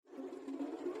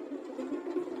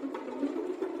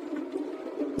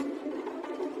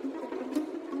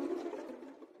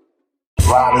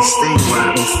Robin Steve,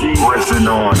 riffing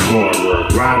on horror.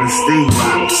 Robin Steve,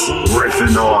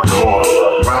 riffing on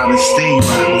horror. Robin Steve,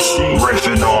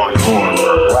 riffing on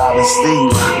horror. Robin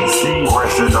Steve,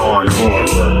 riffing on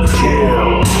horror.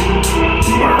 Kill,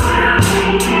 murder,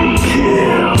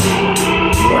 kill,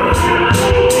 murder, kill,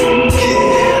 murder, kill,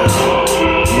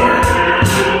 murder.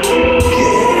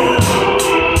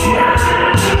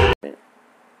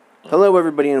 Hello,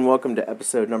 everybody, and welcome to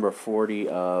episode number 40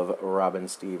 of Rob and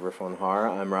Steve Riff on Horror.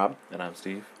 I'm Rob. And I'm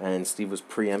Steve. And Steve was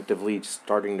preemptively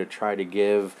starting to try to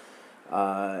give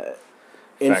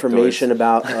information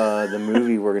about the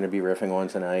movie we're going to be riffing on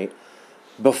tonight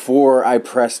before I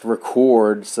pressed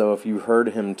record. So if you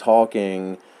heard him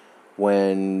talking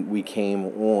when we came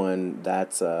on,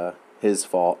 that's his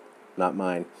fault, not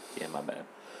mine. Yeah, my bad.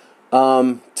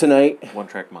 Tonight... One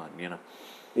track mind, you know.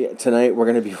 Yeah, tonight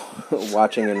we're going to be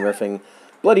watching and riffing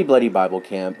Bloody Bloody Bible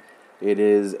Camp. It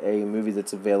is a movie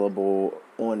that's available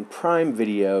on Prime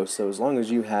Video, so as long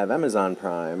as you have Amazon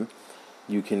Prime,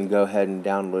 you can go ahead and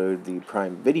download the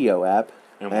Prime Video app.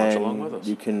 And watch along with us.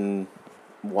 You can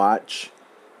watch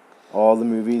all the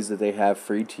movies that they have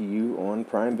free to you on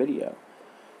Prime Video.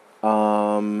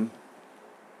 The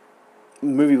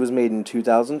movie was made in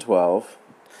 2012,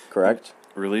 correct?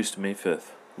 Released May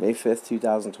 5th. May 5th,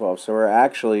 2012. So we're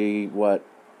actually, what?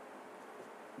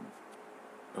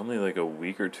 Only like a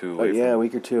week or two away a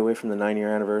week or two away from the 9-year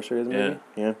anniversary of the movie.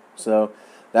 Yeah. So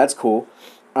that's cool.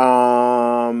 What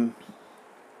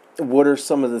are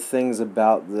some of the things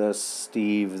about this,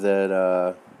 Steve,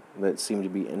 that seem to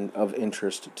be of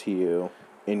interest to you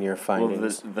in your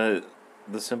findings? Well,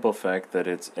 the simple fact that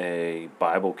it's a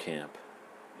Bible camp,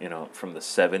 from the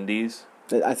 70s.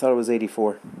 I thought it was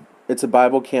 84. It's a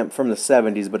Bible camp from the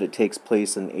 70s, but it takes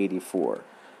place in 84.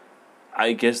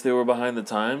 I guess they were behind the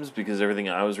times because everything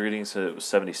I was reading said it was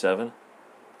 77.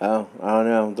 Oh, I don't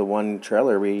know. The one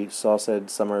trailer we saw said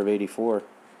summer of 84.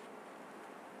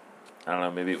 I don't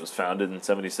know, maybe it was founded in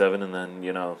 77 and then,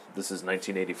 this is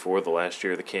 1984, the last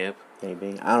year of the camp.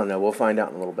 Maybe. I don't know. We'll find out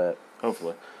in a little bit.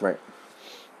 Hopefully. Right.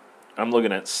 I'm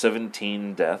looking at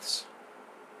 17 deaths.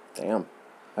 Damn.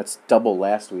 That's double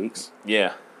last week's.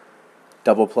 Yeah.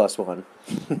 Double plus one.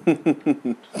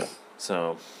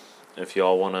 So, if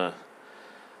y'all want to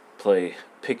play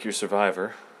Pick Your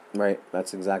Survivor. Right,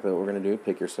 that's exactly what we're going to do,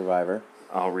 Pick Your Survivor.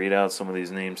 I'll read out some of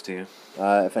these names to you.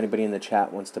 If anybody in the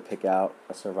chat wants to pick out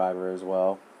a survivor as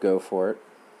well, go for it.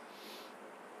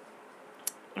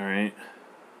 Alright.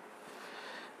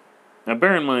 Now,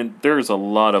 bear in mind, there's a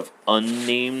lot of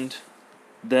unnamed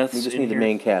deaths in We just need here. the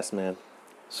main cast, man.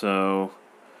 So,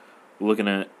 we're looking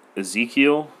at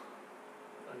Ezekiel.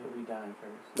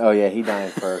 Oh, yeah, he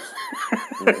dying first.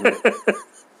 Mm-hmm.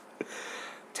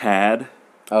 Tad.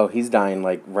 Oh, he's dying,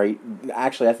 right...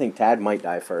 Actually, I think Tad might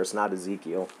die first, not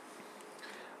Ezekiel.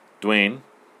 Dwayne.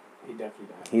 He definitely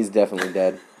died. He's definitely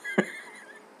dead.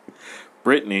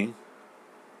 Brittany.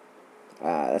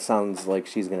 That sounds like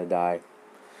she's gonna die.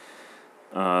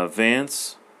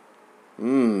 Vance.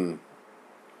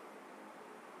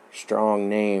 Strong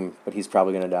name, but he's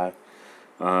probably gonna die.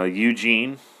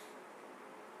 Eugene.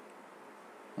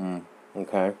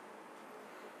 Okay.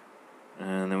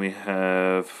 And then we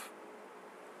have...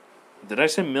 Did I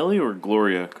say Millie or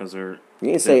Gloria? Because they're...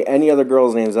 You can say any other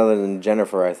girl's names other than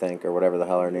Jennifer, I think, or whatever the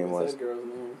hell her name was.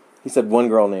 He said one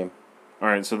girl name.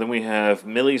 Alright, so then we have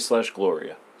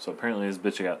Millie/Gloria. So apparently this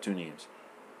bitch got two names.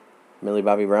 Millie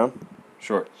Bobby Brown?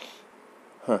 Sure.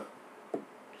 Huh.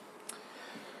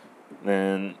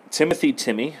 Then Timothy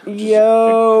Timmy.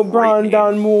 Yo,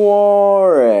 Brandon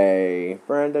Moore.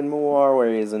 Brandon Moore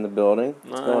is in the building.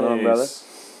 What's going on, brother?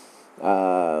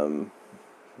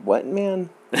 What, man?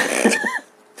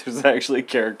 There's actually a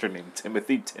character named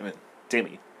Timothy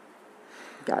Timmy.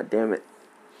 God damn it.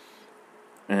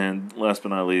 And last but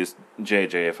not least,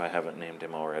 JJ, if I haven't named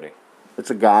him already.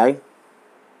 It's a guy?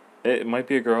 It might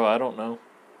be a girl, I don't know.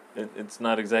 It's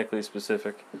not exactly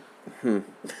specific.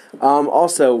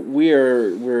 Also,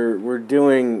 we're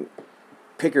doing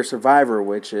Pick Your Survivor,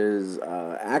 which is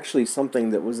actually something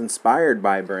that was inspired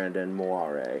by Brandon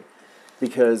Moore.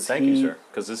 Because Thank you, sir,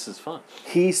 because this is fun.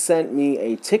 He sent me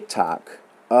a TikTok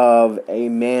of a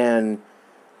man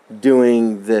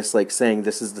doing this, saying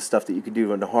this is the stuff that you could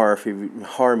do in a horror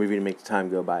movie to make the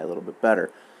time go by a little bit better.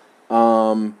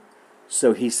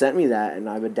 So he sent me that, and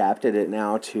I've adapted it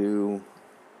now to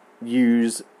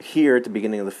use here at the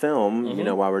beginning of the film,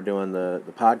 while we're doing the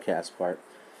podcast part.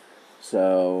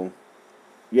 So,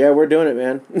 yeah, we're doing it,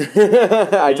 man.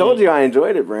 I told you I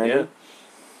enjoyed it, Brandon. Yeah.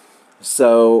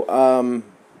 So, all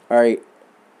right.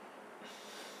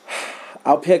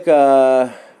 I'm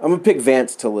going to pick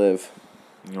Vance to live.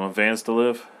 You want Vance to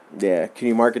live? Yeah. Can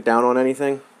you mark it down on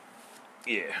anything?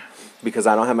 Yeah. Because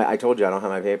I told you I don't have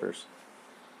my papers.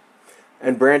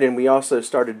 And Brandon, we also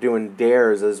started doing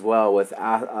dares as well with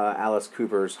Alice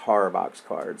Cooper's horror box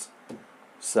cards.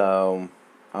 So,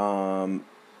 Dwight,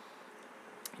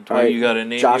 right, you got a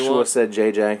name you Joshua want? said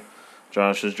JJ.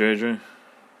 Josh is JJ.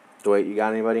 Dwight, you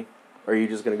got anybody? Or are you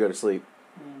just going to go to sleep?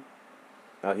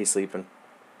 Oh, he's sleeping.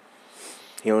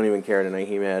 He don't even care tonight.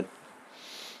 He mad.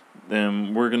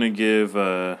 Then we're going to give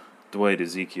Dwight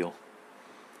Ezekiel.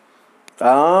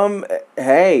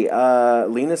 Hey,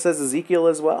 Lena says Ezekiel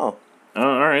as well. Oh,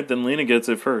 all right, then Lena gets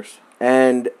it first.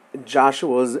 And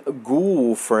Joshua's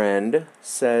ghoul friend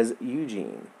says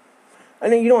Eugene. I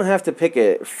know you don't have to pick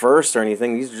it first or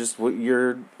anything. These are just what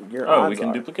your Oh, odds we can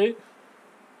are. duplicate?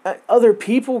 Other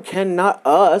people can, not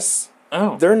us.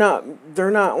 Oh. They're not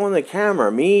on the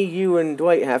camera. Me, you, and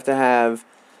Dwight have to have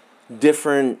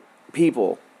different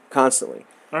people constantly.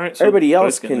 All right, so Everybody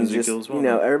else Dwight's getting can Ezekiel just, as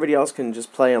well, everybody else can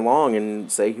just play along and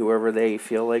say whoever they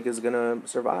feel like is gonna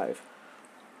survive.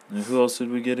 And who else did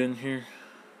we get in here?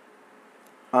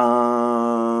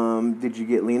 Did you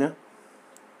get Lena?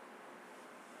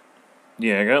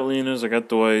 Yeah, I got Lena's, I got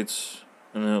Dwight's,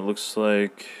 and then it looks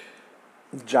like...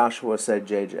 Joshua said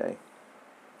JJ.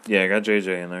 Yeah, I got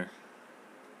JJ in there.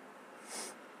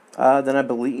 Then I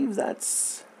believe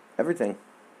that's everything.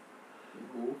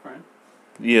 Ghoul friend.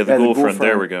 Yeah, the Yeah, the ghoul ghoul friend.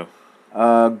 There friend. we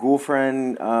go. Ghoul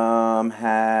friend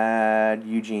had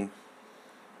Eugene.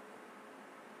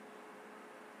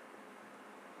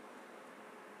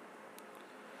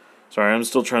 Sorry, I'm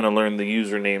still trying to learn the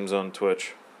usernames on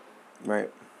Twitch. Right.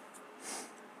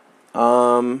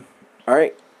 All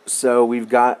right. So we've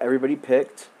got everybody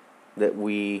picked that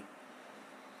we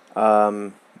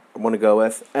want to go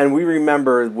with, and we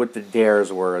remember what the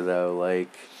dares were though.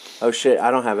 Like, oh shit,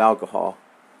 I don't have alcohol.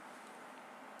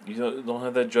 You don't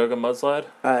have that jug of mudslide?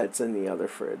 It's in the other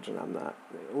fridge, and I'm not.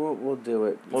 We'll do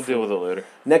it. We'll deal with it later.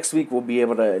 Next week we'll be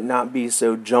able to not be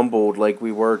so jumbled like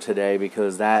we were today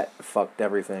because that fucked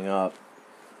everything up.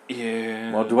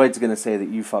 Yeah. Well, Dwight's gonna say that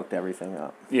you fucked everything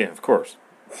up. Yeah, of course.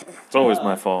 It's always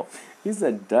my fault. He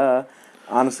said, duh.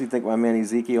 Honestly think my man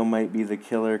Ezekiel might be the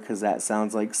killer because that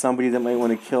sounds like somebody that might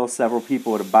want to kill several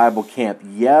people at a Bible camp.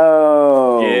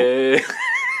 Yo! Yeah.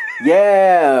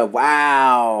 Yeah!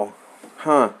 Wow!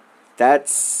 Huh. That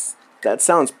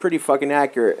sounds pretty fucking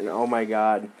accurate, and oh my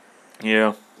god.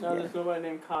 Yeah. No, there's nobody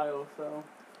named Kyle, so.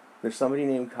 There's somebody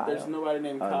named Kyle. There's nobody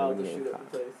named Oh, Kyle nobody to named shoot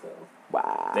up the place, so.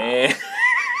 Wow. Damn.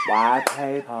 Why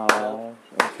PayPal?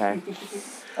 Okay.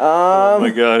 Oh my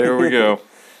god, here we go.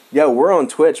 Yo, we're on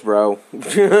Twitch, bro.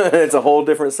 It's a whole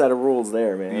different set of rules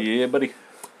there, man. Yeah, buddy.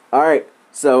 All right,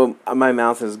 so my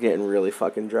mouth is getting really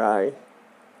fucking dry.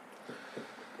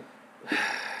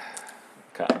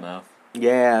 Cotton mouth.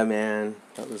 Yeah, man,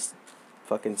 that was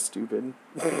fucking stupid.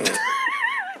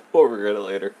 We'll regret it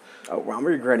later. Oh, I'm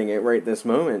regretting it right this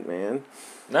moment, man.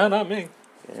 No, not me.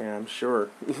 Yeah, I'm sure.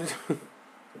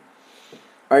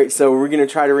 All right, so we're gonna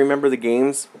try to remember the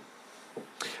games.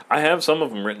 I have some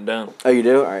of them written down. Oh, you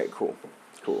do? All right, cool.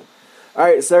 All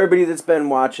right, so everybody that's been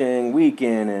watching week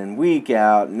in and week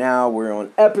out, now we're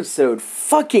on episode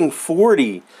fucking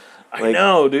 40. I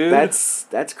know, dude.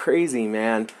 That's crazy,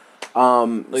 man.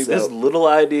 This little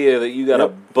idea that you got a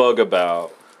bug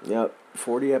about. Yep,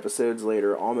 40 episodes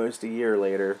later, almost a year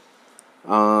later.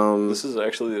 This is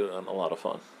actually a lot of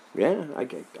fun. Yeah, I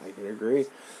can agree.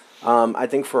 I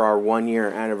think for our 1 year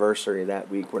anniversary that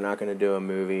week, we're not going to do a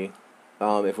movie.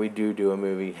 If we do a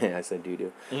movie, I said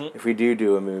do. Mm-hmm. If we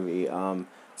do a movie,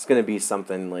 it's going to be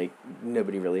something like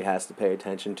nobody really has to pay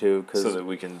attention to, So that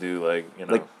we can do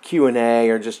like Q&A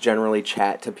or just generally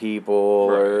chat to people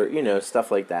Right. or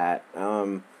stuff like that. I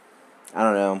don't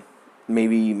know.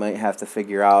 Maybe you might have to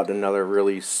figure out another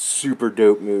really super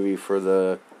dope movie for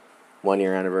the 1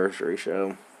 year anniversary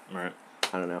show. Right.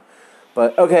 I don't know.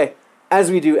 But okay,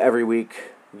 as we do every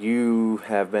week, you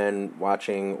have been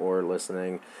watching or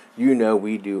listening. You know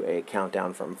we do a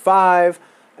countdown from 5,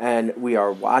 and we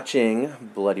are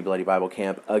watching Bloody Bloody Bible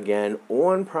Camp again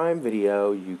on Prime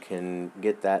Video. You can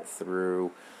get that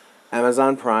through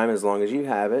Amazon Prime as long as you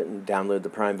have it, and download the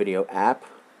Prime Video app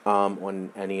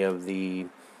on any of the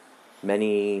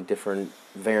many different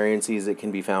variancies it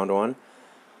can be found on.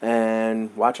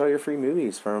 And watch all your free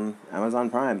movies from Amazon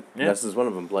Prime. Yeah. This is one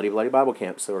of them, Bloody Bloody Bible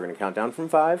Camp. So we're going to count down from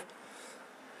 5.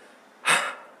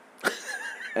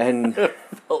 And,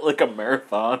 Felt like a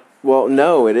marathon. well,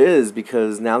 no, it is,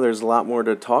 because now there's a lot more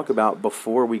to talk about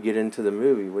before we get into the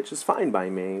movie, which is fine by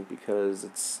me, because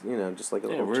it's, just like a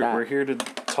little chat. We're here to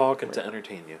talk and to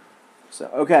entertain you. So,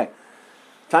 okay.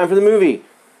 Time for the movie.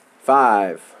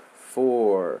 5,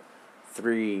 4,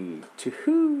 3,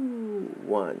 2,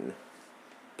 1,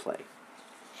 play.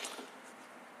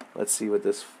 Let's see what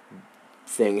this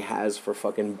thing has for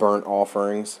fucking burnt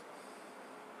offerings.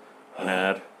 An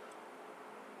ad.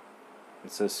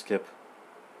 It says skip.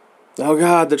 Oh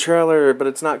god, the trailer, but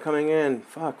it's not coming in.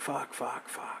 Fuck.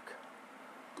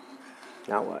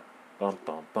 Now what? Bum,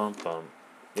 bum, bum, bum.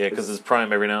 Yeah, because it's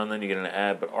Prime every now and then you get an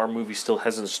ad, but our movie still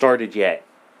hasn't started yet.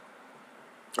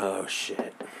 Oh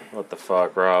shit. What the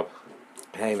fuck, Rob?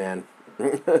 Hey man.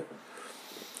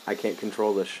 I can't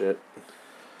control this shit.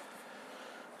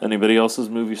 Anybody else's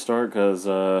movie start? Because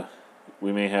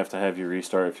we may have to have you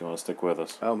restart if you want to stick with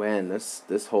us. Oh man, this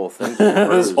whole thing.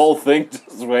 This whole thing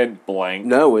just went blank.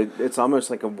 No, it's almost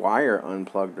like a wire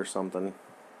unplugged or something.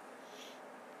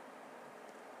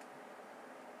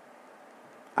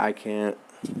 I can't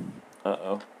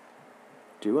Uh-oh.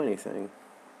 do anything.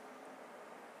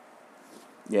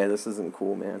 Yeah, this isn't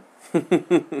cool, man.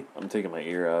 I'm taking my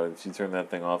ear out. If you turn that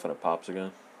thing off and it pops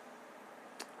again.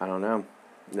 I don't know.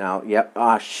 Now, yep.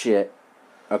 Ah, shit.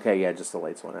 Okay, yeah, just the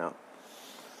lights went out.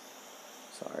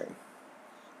 Sorry.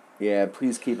 Yeah,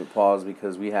 please keep it paused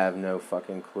because we have no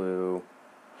fucking clue.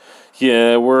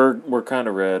 Yeah, we're kind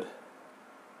of red.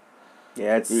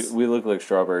 Yeah, it's We look like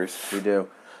strawberries. we do.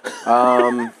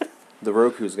 The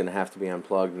Roku's gonna have to be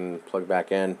unplugged and plugged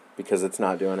back in because it's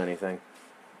not doing anything.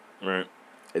 Right.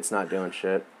 It's not doing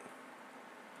shit.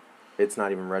 It's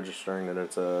not even registering that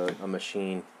it's a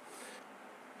machine.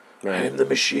 I am the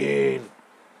machine.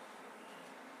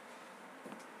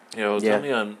 Yo, Yeah. tell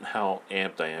me on how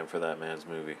amped I am for that man's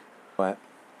movie. What?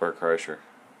 Bert Kreischer.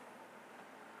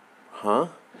 Huh?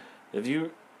 Have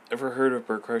you ever heard of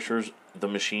Bert Kreischer's The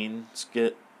Machine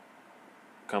skit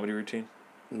comedy routine?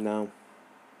 No.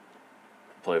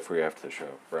 Play it for you after the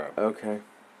show, bro. Okay.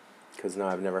 Because no,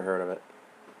 I've never heard of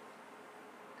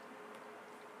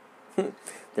it.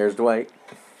 There's Dwight.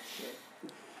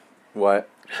 What?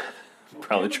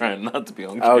 Probably trying not to be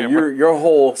on Oh, camera. your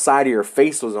whole side of your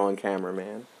face was on camera,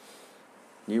 man.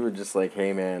 You were just like,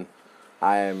 hey, man,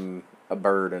 I am a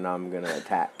bird and I'm going to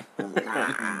attack.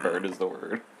 Bird is the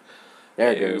word.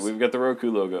 There it Hey, goes. we've got the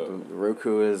Roku logo. The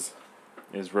Roku is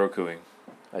Is Rokuing.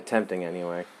 attempting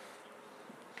anyway.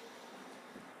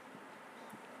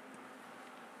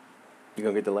 You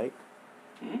gonna get the light?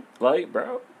 Light,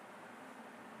 bro.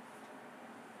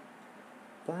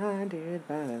 Blinded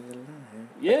by the light.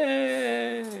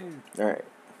 Yay! Alright.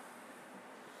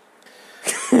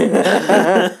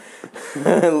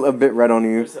 A bit red on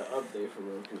you. There's an update for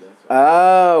Roku. That's why.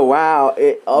 Oh, wow.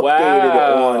 It updated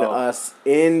Wow. on us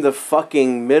in the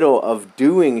fucking middle of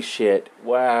doing shit.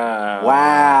 Wow.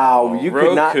 Wow. You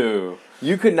could not- Roku.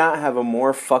 You could not have a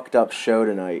more fucked up show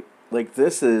tonight. Like,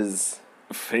 this is...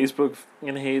 Facebook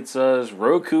fucking hates us.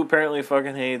 Roku apparently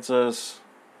fucking hates us.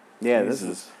 Yeah, Jesus. this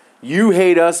is... You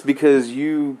hate us because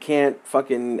you can't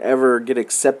fucking ever get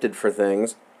accepted for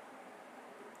things.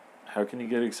 How can you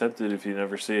get accepted if you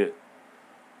never see it?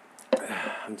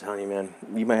 I'm telling you, man.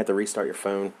 You might have to restart your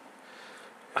phone.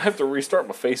 I have to restart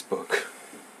my Facebook.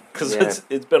 Because Yeah.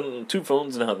 it's been on 2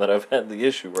 phones now that I've had the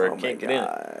issue where I can't get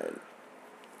in.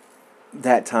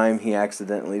 That time he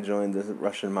accidentally joined the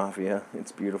Russian mafia.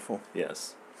 It's beautiful.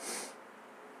 Yes.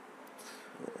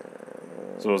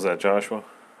 So was that Joshua?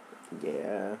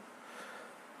 Yeah.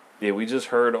 Yeah, we just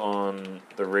heard on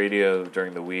the radio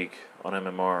during the week on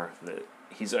MMR that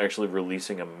he's actually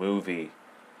releasing a movie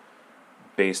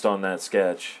based on that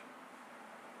sketch,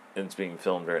 and it's being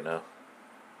filmed right now.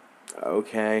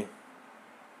 Okay.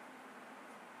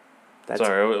 That's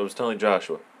Sorry, I was telling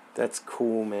Joshua. That's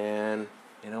cool, man.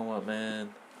 You know what,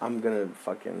 man? I'm gonna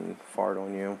fucking fart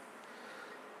on you.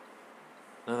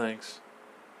 No thanks.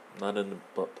 Not into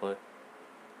butt play.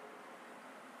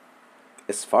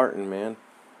 It's farting, man.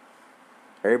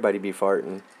 Everybody be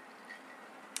farting.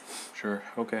 Sure,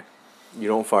 okay. You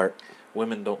don't fart.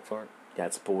 Women don't fart.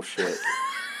 That's bullshit.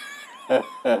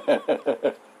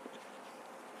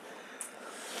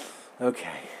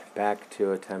 Okay, back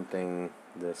to attempting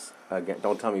this again.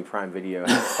 Don't tell me Prime Video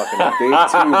has fucking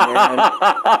update too,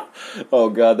 man. Oh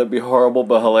god, that'd be horrible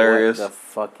but hilarious. What the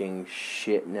fucking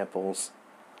shit nipples.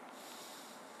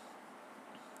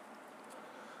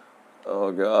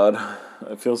 Oh god,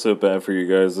 I feel so bad for you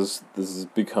guys. This has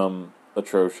become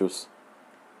atrocious.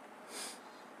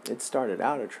 It started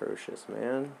out atrocious,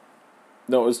 man.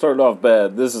 No, it started off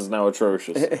bad. This is now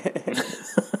atrocious.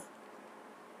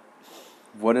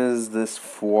 What is this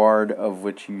fward of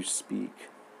which you speak?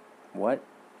 What?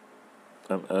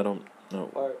 I don't know.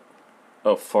 Fart.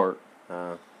 Oh, fart.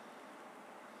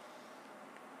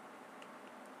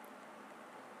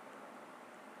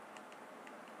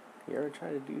 You ever try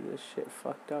to do this shit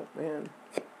fucked up, man?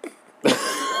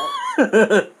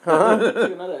 Took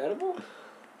another edible?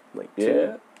 Like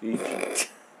two. Yeah.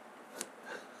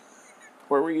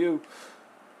 Where were you?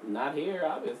 Not here,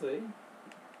 obviously.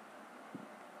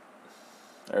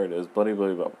 There it is. Bloody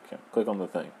Bloody Bubble Camp. Click on the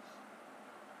thing.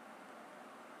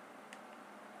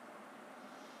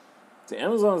 See,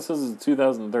 Amazon says it's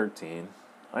 2013.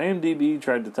 IMDb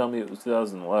tried to tell me it was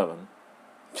 2011.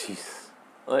 Jeez.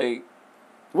 Like,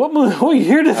 what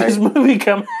year did this movie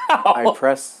come out? I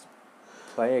press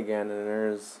play again and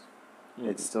there's...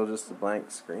 It's still just a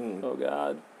blank screen. Oh,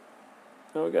 God.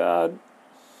 Oh, God.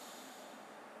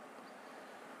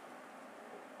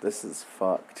 This is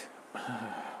fucked.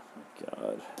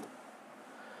 God.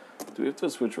 Do we have to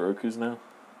switch Rokus now?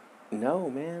 No,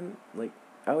 man. Like,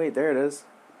 oh wait, there it is.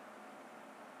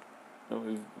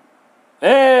 No,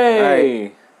 hey! All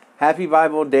right. Happy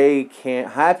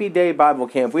Day Bible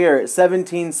Camp. We are at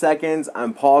 17 seconds.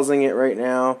 I'm pausing it right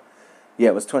now. Yeah,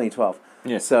 it was 2012.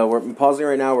 Yeah. So we're pausing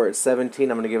right now. We're at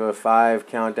 17. I'm going to give a 5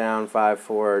 countdown. 5,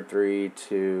 4, 3,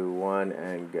 2, 1,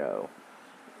 and go.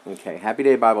 Okay. Happy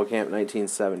Day Bible Camp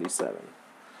 1977.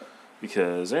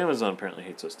 Because Amazon apparently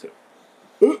hates us too.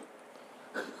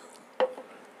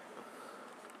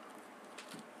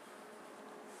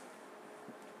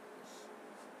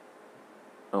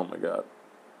 Oh my God.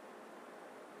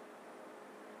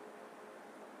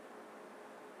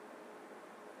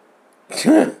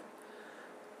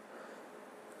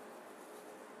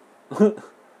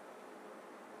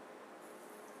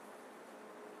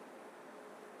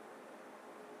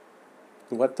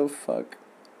 What the fuck?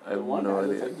 I have The one no guy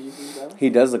looks idea. like Jesus, though. He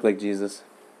does look like Jesus.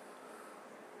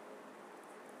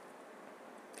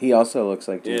 He also looks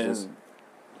like Jesus.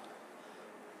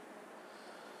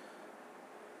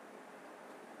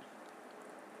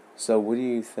 So what do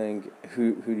you think?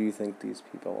 Who do you think these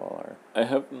people all are? I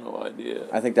have no idea.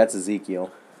 I think that's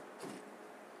Ezekiel.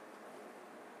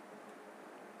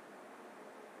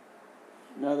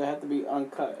 No, they have to be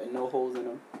uncut and no holes in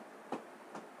them.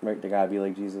 Right, they gotta be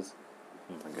like Jesus.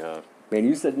 Oh my God. Man,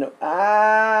 you said no.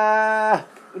 Ah!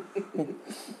 You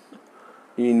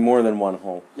need more than one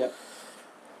hole. Yep.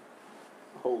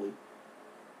 Holy.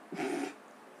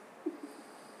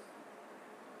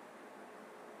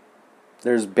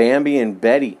 There's Bambi and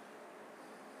Betty.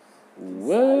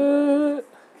 What?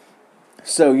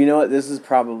 So, you know what? This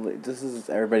is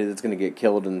everybody that's gonna get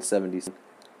killed in the 70s.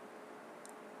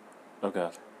 Oh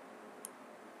God.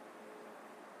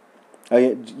 Oh,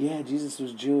 yeah, Jesus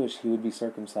was Jewish. He would be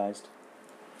circumcised.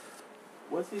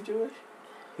 Was he Jewish?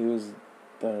 He was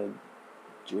the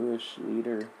Jewish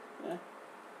leader. Yeah.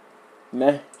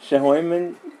 Meh,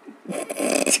 Shehoiman.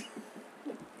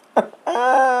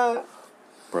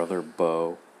 Brother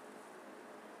Bo.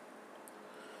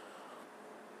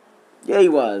 Yeah, he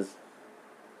was.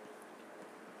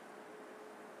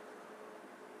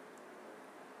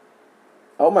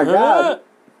 Oh my God.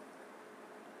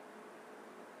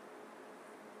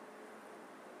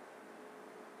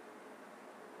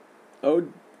 Oh,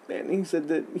 man, he said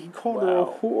that he called her a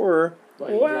Wow. whore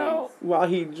Wow. while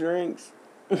he drinks.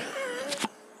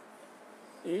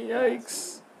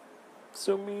 Yikes.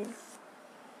 So mean.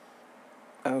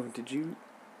 Oh, did you?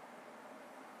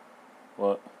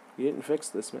 What? You didn't fix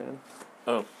this, man.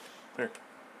 Oh, here.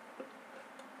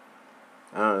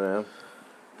 I don't know.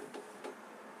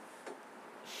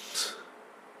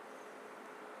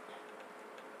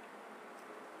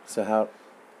 So how?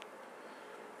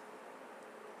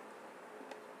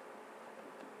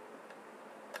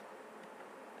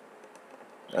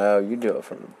 Oh, you do it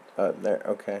from there.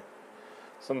 Okay,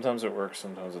 Sometimes it works,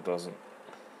 sometimes it doesn't.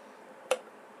 There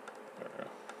we go.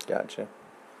 gotcha.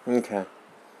 Okay.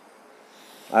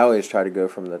 I always try to go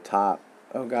from the top.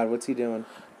 Oh God, what's he doing?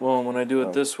 Well, when I do it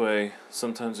Oh. this way,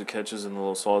 sometimes it catches in the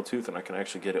little sawtooth and I can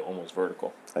actually get it almost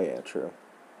vertical. Oh yeah, true.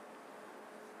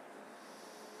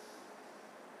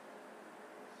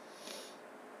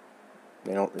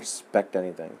 They don't respect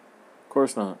anything. Of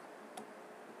course not.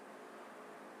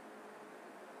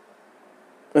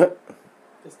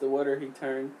 It's the water he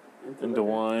turned into Into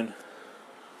liquor. wine.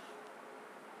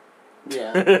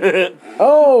 Yeah.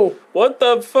 Oh! What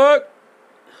the fuck?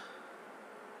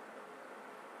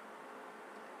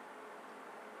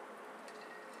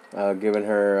 Giving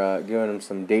him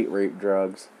some date rape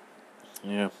drugs.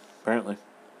 Yeah, apparently.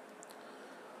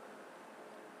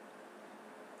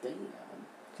 Damn.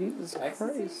 Jesus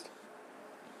Ecstasy? Christ.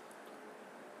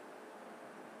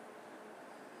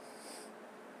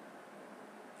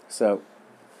 So,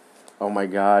 oh my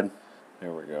God.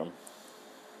 There we go.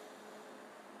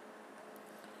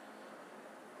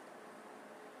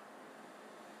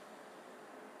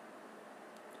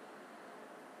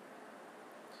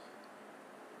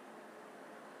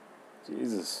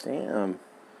 Jesus. Damn.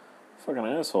 Fucking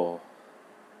asshole.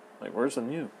 Like, worse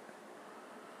than you.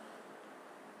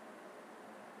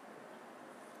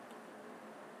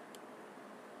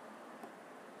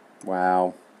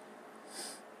 Wow.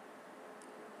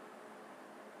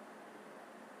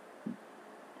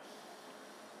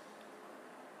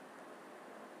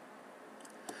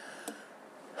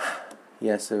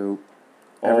 Yeah, so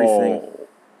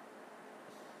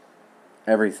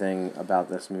everything about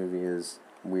this movie is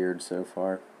weird so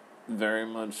far. Very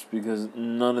much, because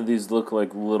none of these look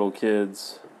like little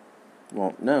kids.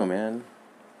 Well, no, man.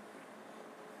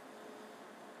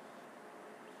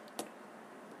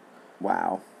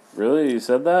 Wow. Really? You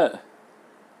said that?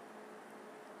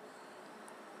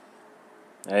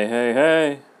 Hey, hey,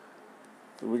 hey.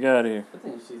 What we got here? I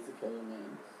think she's the killer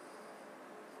man.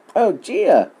 Oh,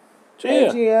 Gia. Hey,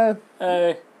 Gia. Gia.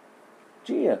 Hey.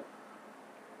 Gia.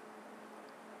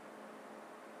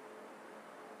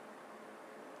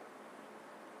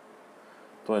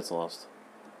 Dwight's lost.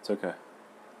 It's okay.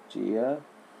 Gia.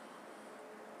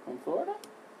 From Florida?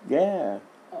 Yeah.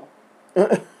 Oh.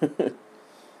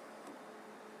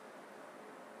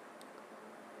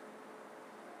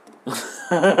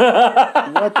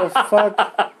 What the fuck?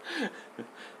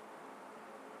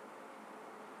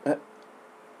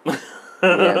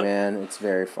 Yeah, man, it's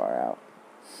very far out.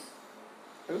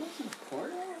 Are we watching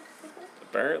Florida?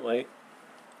 Apparently.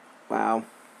 Wow.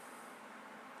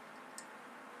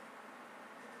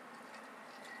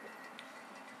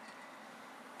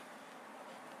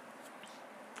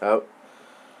 Oh.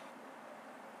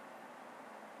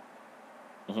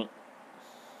 Mhm.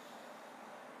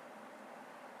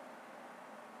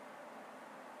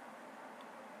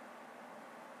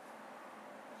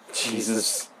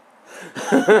 Jesus.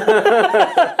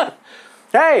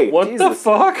 Hey! What Jesus. the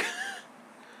fuck?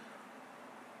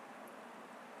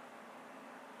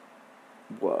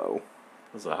 Whoa.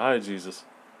 That's a high Jesus.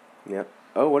 Yep.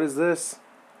 Oh, what is this?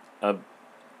 A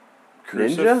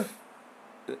Ninja?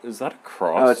 Is that a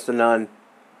cross? Oh, it's the nun.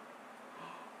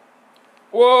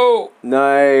 Whoa!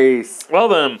 Nice. Well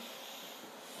then.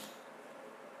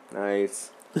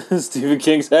 Nice. Stephen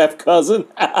King's half cousin.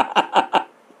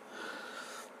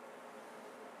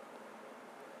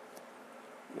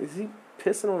 Is he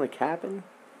pissing on a cabin?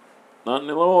 Not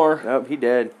anymore. Nope, he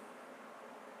dead.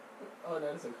 Oh,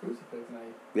 that's a crucifix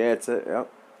knife. Yeah, it's it.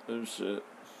 Yep. Oh shit.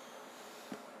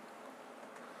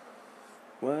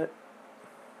 What?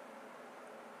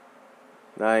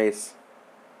 Nice.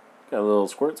 Got a little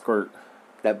squirt.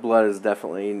 That blood is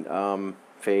definitely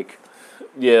fake.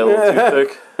 Yeah, a little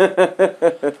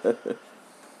too thick.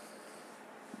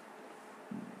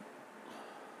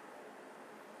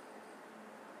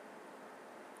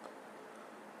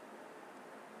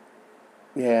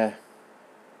 Yeah.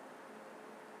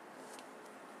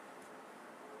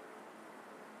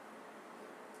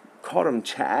 Called him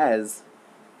Chaz.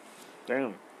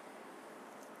 Damn.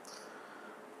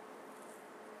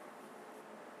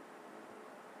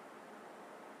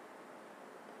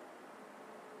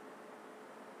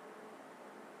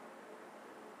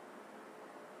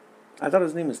 I thought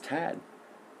his name was Tad.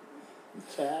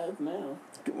 Chaz now.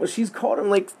 Well, she's called him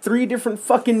like 3 different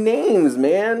fucking names,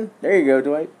 man. There you go,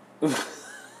 Dwight.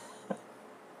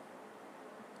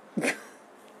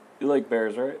 You like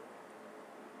bears, right?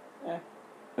 Yeah.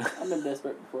 I've been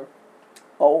desperate before.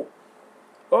 Oh.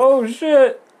 Oh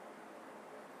shit!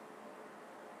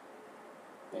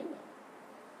 Damn.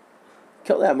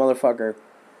 Kill that motherfucker.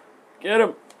 Get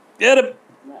him! Get him!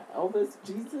 Not Elvis,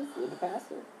 Jesus, the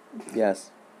pastor.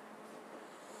 Yes.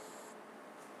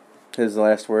 His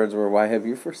last words were, "Why have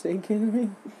you forsaken me?"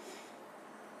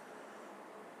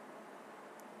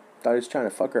 Thought he was trying to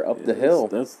fuck her up the hill.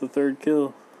 That's the third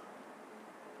kill.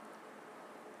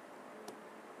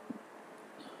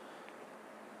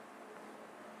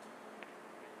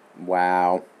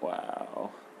 Wow.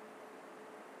 Wow.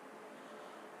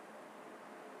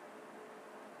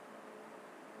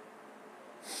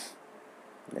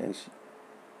 Man, she...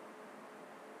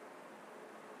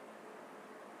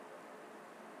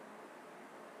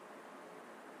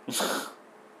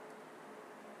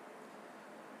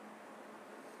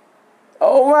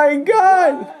 Oh my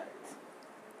god! What?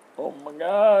 Oh my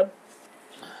god.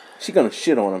 She gonna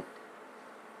shit on him.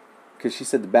 Because she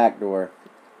said the back door.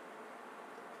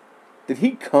 Did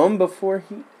he come before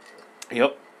he...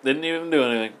 Yep. Didn't even do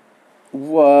anything.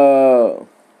 Whoa.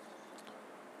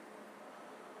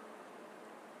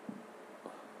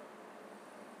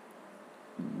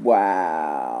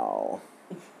 Wow.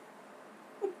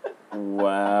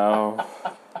 Wow.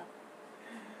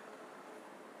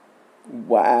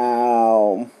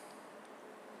 Wow.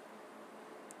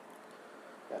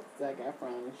 That's Zac Efron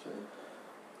and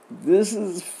shit. This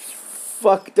is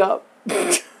fucked up.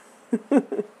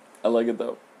 I like it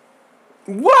though.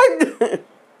 What?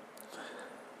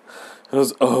 It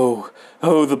was, oh,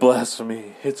 the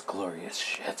blasphemy. It's glorious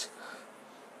shit.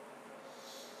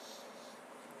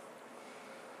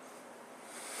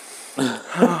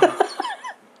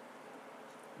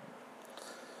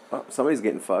 Oh, somebody's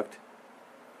getting fucked.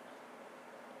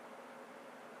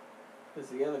 It's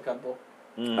the other couple.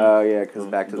 Oh, yeah, because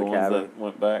back to the ones cabin. that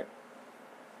went back.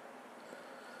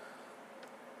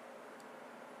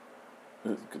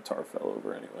 His guitar fell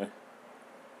over anyway.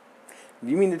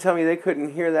 You mean to tell me they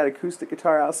couldn't hear that acoustic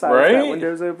guitar outside if Right? that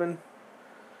window's open?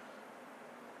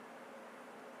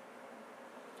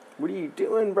 What are you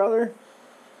doing, brother?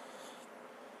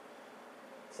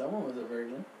 Someone was a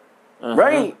virgin. Uh-huh.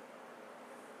 Right!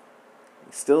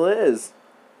 Still is.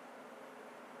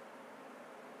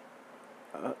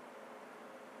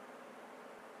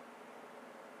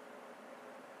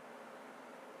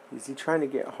 Is he trying to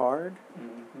get hard?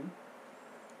 Mm-hmm.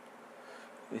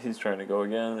 He's trying to go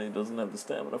again and he doesn't have the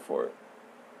stamina for it.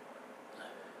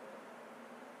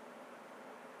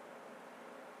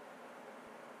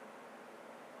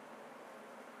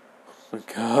 Oh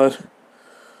my god.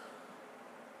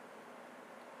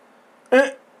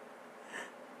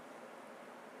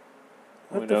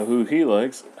 We know who he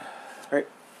likes. Alright.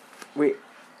 Wait.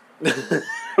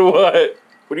 What?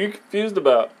 What are you confused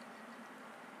about?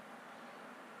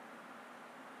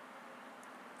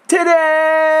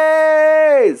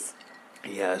 Today's!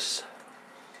 Yes.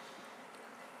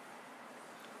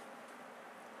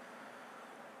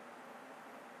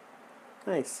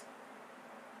 Nice.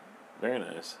 Very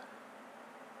nice.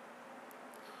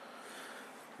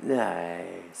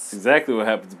 Nice. Exactly what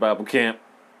happens at Bible camp.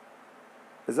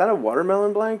 Is that a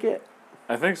watermelon blanket?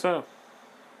 I think so.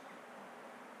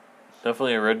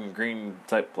 Definitely a red and green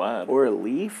type plaid. Or a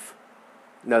leaf?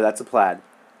 No, that's a plaid.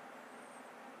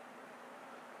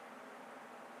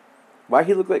 Why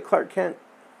he look like Clark Kent?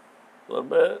 A little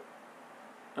bit.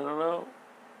 I don't know.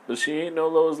 But she ain't no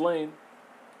Lois Lane.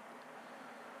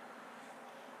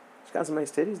 She's got some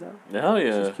nice titties though. Hell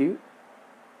yeah. She's cute.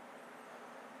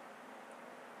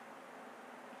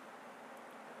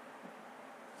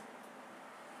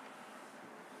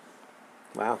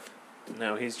 Wow.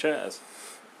 Now he's Chaz.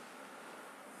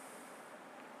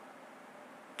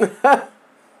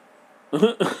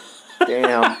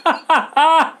 Damn.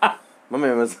 My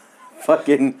man was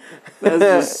fucking. That's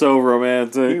just so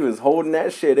romantic. He was holding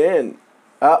that shit in.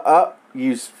 Up.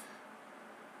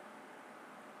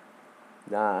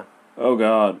 Nah. Oh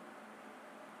god.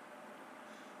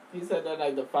 He said that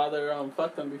like the father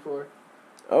fucked him before.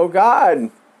 Oh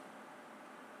God.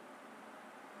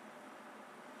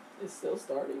 It's still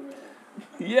starting, man.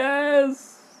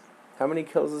 Yes. How many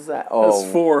kills is that? Oh.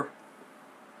 That's 4.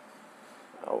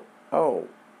 Oh.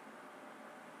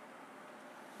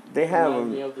 They have Reminds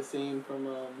me them. of the scene from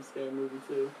Scary Movie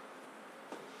 2,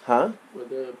 Huh? where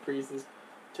the priest is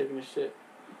taking a shit.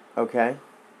 Okay. It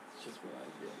just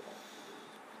reminds me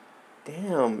of that.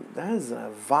 Damn, that is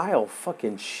a vile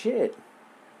fucking shit.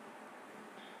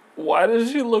 Why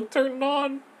does she look turned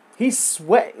on? He's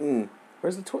sweating.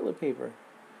 Where's the toilet paper?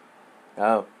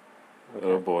 Oh. Okay.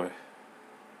 Oh boy.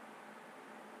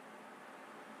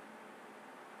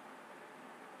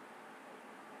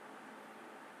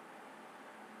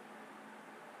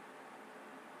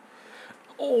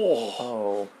 Oh.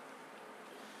 Oh.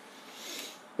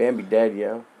 Bambi dead,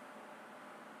 yo.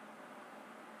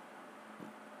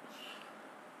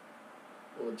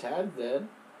 Well, Chad's dead.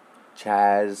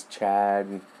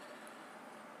 Chad.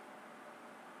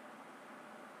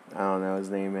 I don't know his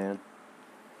name, man.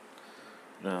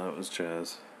 No, that was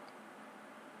Chaz.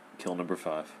 Kill number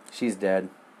 5. She's dead.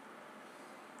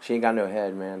 She ain't got no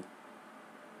head, man.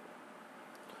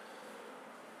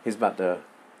 He's about to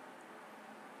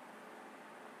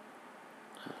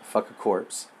fuck a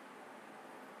corpse.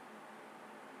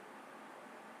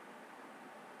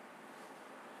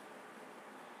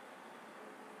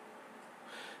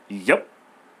 Yep.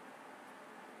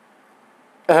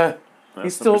 He's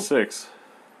That's still number 6.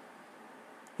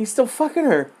 he's still fucking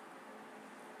her.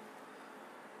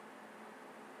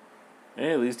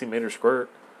 Hey, at least he made her squirt.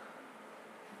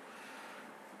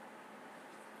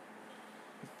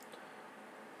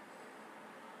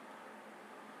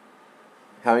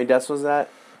 How many deaths was that?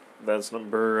 That's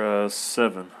number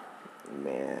 7.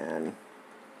 Man.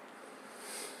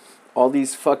 All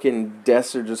these fucking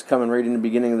deaths are just coming right in the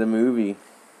beginning of the movie.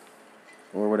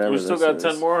 Or whatever We still this got is.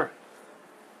 10 more.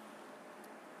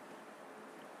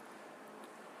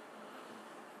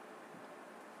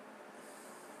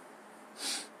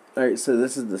 Alright, so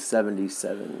this is the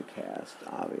 77 cast,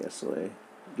 obviously.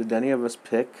 Did any of us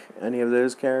pick any of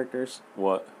those characters?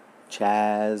 What?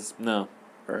 Chaz, No.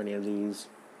 or any of these?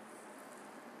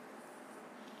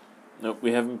 Nope,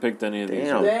 we haven't picked any of these.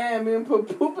 Damn. Damn, he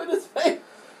put poop in his face.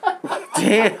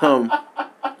 Damn!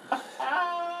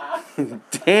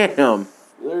 Damn!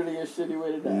 Literally a shitty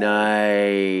way to die.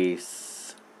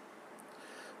 Nice.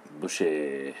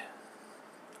 Bushy.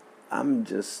 I'm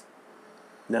just...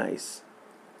 Nice.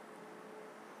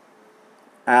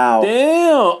 Ow.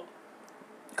 Damn!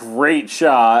 Great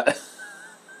shot.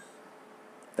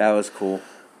 That was cool.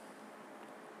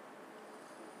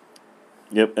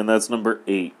 Yep, and that's number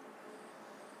 8.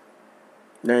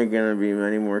 There ain't gonna be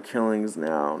many more killings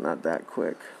now. Not that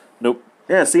quick. Nope.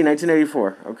 Yeah, see,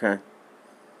 1984. Okay.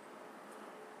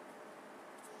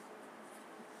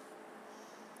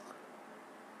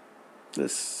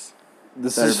 This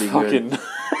better is be fucking... good.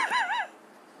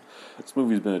 This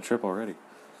movie's been a trip already.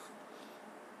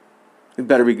 It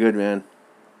better be good, man.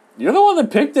 You're the one that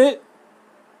picked it.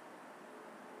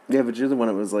 Yeah, but you're the one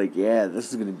that was like, yeah, this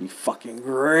is gonna be fucking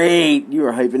great. You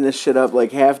were hyping this shit up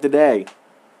like half the day.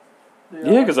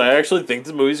 Yeah, because I actually think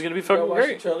the movie's going to be You fucking watched the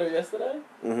great. trailer yesterday?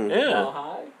 Mm-hmm. Yeah. Mile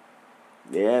High?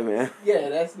 Yeah, man. Yeah,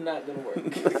 that's not gonna work.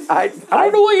 I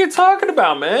don't know what you're talking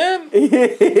about, man.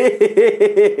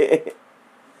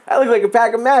 I look like a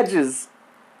pack of matches.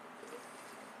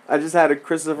 I just had a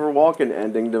Christopher Walken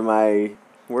ending to my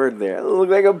word there. I look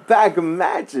like a pack of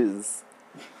matches.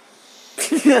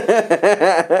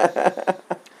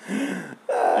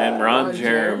 And Ron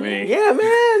Jeremy. Yeah,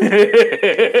 man.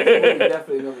 It's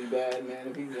definitely gonna be bad, man.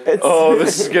 If he's in it. Oh,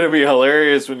 this is going to be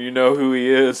hilarious when you know who he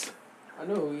is. I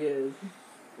know who he is.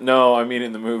 No, I mean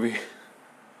in the movie.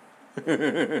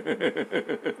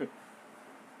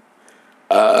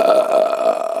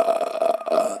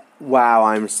 Wow,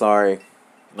 I'm sorry.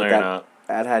 No, you're that, not.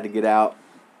 That had to get out.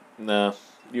 No,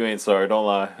 you ain't sorry. Don't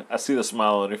lie. I see the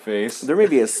smile on your face. There may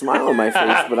be a smile on my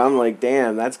face, but I'm like,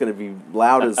 damn, that's going to be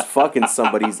loud as fuck in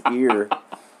somebody's ear.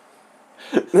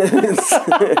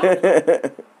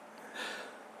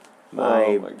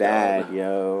 my my bad, God.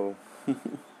 yo. You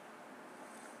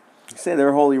say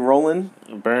they're holy rolling?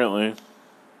 Apparently.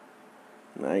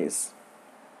 Nice.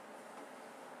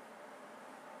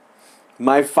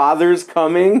 My father's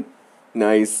coming?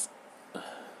 Nice.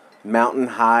 Mountain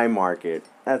High Market.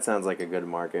 That sounds like a good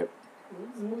market. Where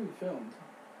was the movie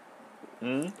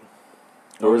filmed?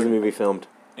 Where was the movie filmed?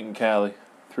 In Cali.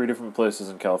 3 different places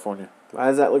in California. Why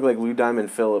does that look like Lou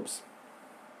Diamond Phillips?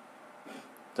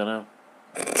 Dunno.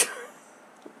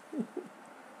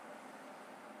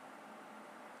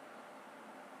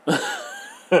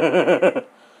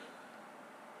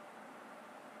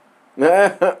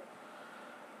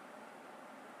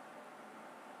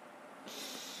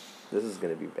 This is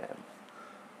gonna be bad.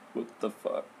 What the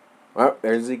fuck? Oh,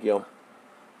 there's Ezekiel.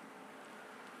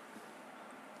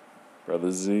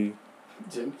 Brother Z.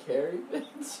 Jim Carrey,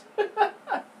 bitch.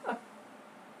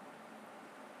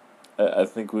 I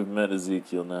think we've met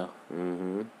Ezekiel now.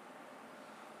 Mm-hmm.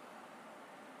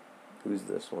 Who's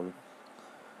this one?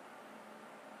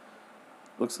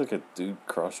 Looks like a dude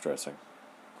cross-dressing.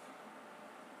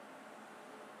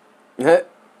 We're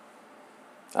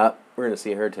gonna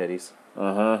see her titties.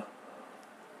 Uh-huh.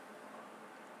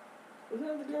 Wasn't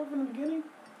that the girl from the beginning?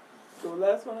 The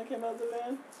last one that came out the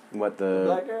van? What The the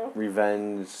black girl?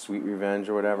 Revenge, Sweet Revenge,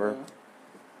 or whatever?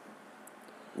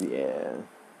 Yeah.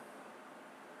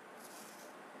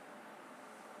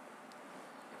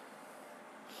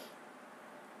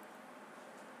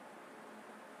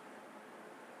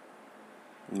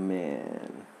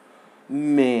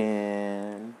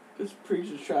 Man. This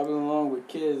preacher's traveling along with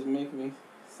kids make me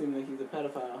seem like he's a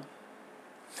pedophile.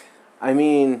 I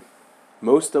mean,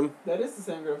 most of them. That is the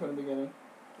same girl from the beginning.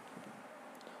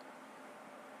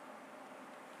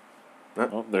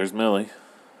 Oh, there's Millie.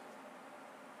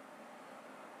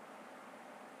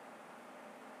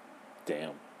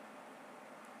 Damn.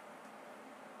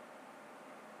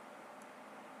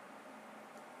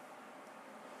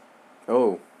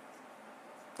 Oh.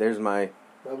 There's my...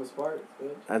 Bubba Sparks,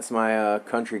 bitch. That's my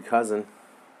country cousin.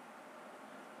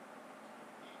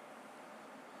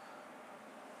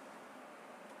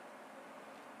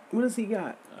 What does he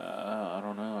got? I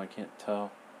don't know. I can't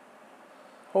tell.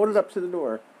 Hold it up to the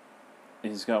door.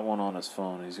 He's got one on his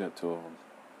phone. He's got 2 of them.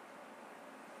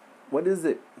 What is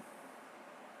it?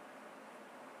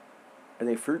 Are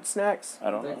they fruit snacks? I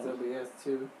don't think so, know. but he has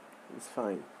 2. It's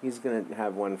fine. He's going to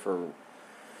have one for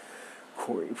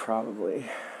Corey, probably.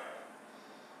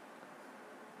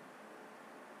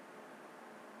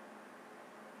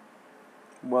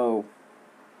 Whoa.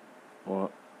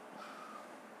 What?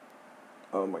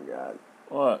 Oh my god.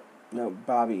 What? No,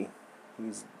 Bobby.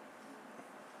 He's...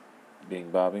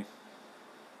 Being Bobby?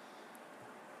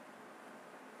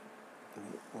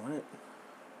 What?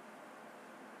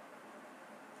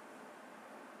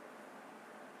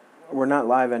 We're not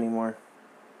live anymore.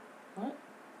 What?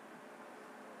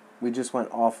 We just went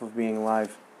off of being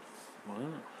live. What?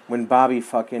 When Bobby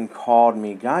fucking called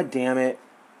me. God damn it.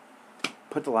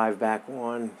 Put the live back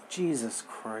on. Jesus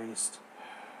Christ.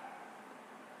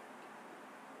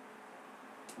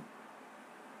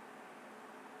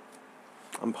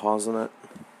 I'm pausing it.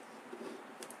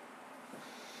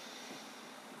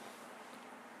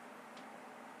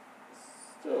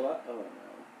 Still, oh no.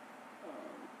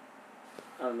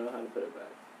 I don't know how to put it back.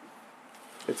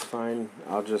 It's fine.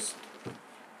 I'll just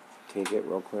take it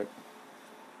real quick.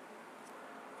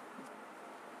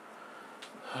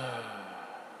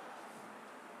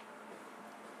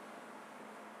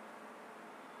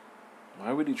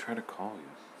 Why would he try to call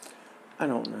you? I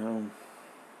don't know.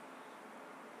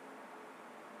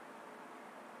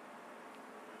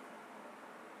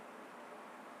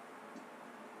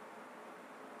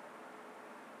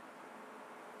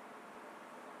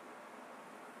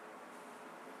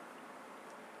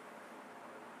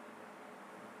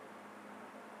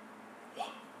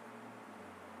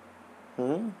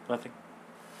 Nothing.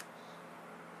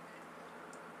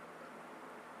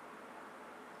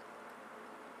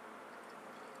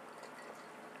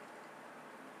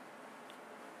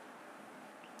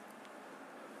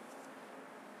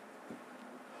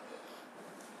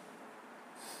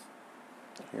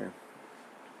 Here.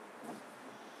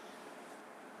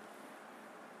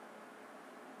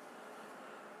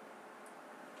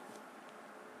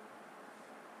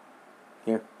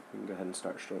 Here. You can go ahead and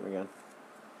start stream again.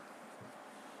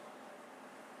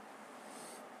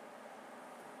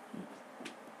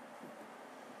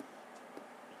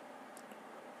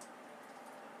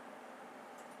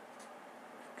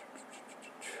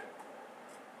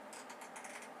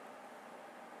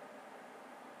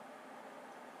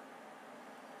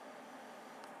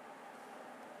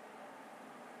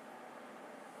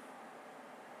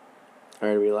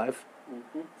 Alright, are we live?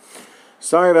 Mm-hmm.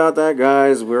 Sorry about that,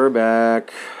 guys. We're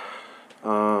back.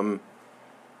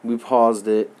 We paused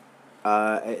it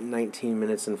at 19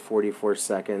 minutes and 44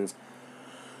 seconds.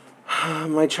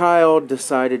 My child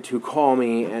decided to call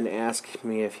me and ask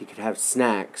me if he could have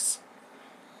snacks.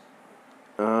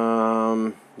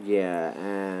 Yeah,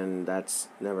 and that's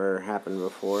never happened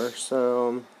before,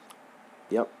 so,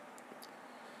 yep.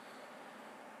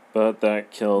 But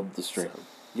that killed the stream. So,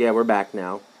 yeah, we're back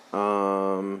now.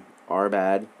 Our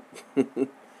bad.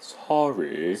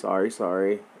 Sorry.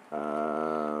 Sorry.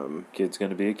 Kid's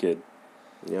gonna be a kid.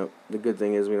 Yep. The good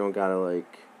thing is we don't gotta,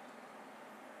 like...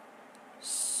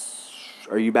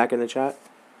 Are you back in the chat?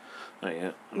 Not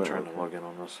yet. I'm No, trying to okay. log in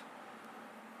on this.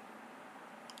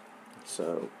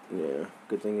 So, yeah.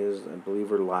 Good thing is, I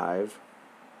believe we're live.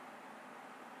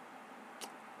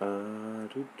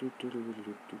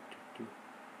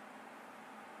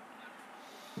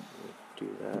 Do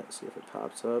that, see if it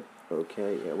pops up.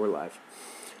 Okay, yeah, we're live.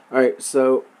 Alright,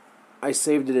 so I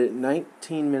saved it at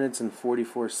 19 minutes and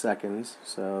 44 seconds.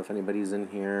 So if anybody's in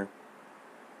here,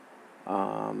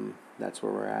 that's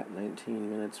where we're at.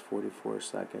 19 minutes, 44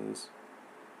 seconds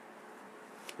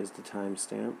is the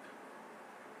timestamp.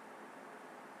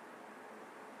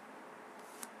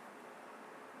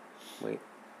 Wait,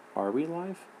 are we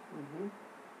live? Mm-hmm.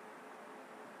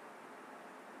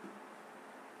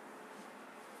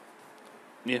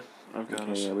 Yeah, I've got us.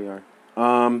 Okay, yeah, we are.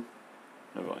 My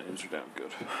volumes are down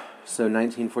good. So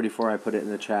 1944, I put it in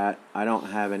the chat. I don't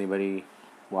have anybody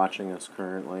watching us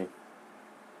currently.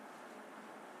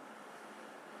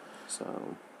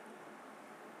 So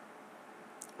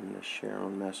I'm going to share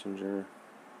on Messenger.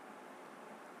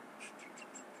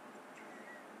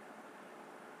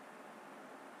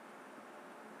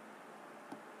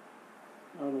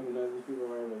 I don't even know if these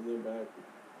people are, but they're back.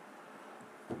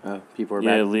 Oh, people are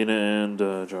Yeah, back. Lena and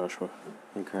Joshua.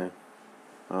 Okay.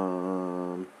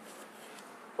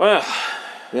 Well,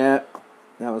 Yeah,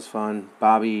 that was fun.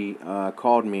 Bobby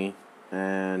called me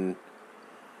and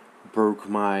broke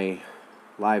my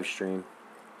live stream.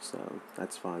 So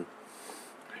that's fun.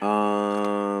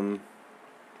 Alright,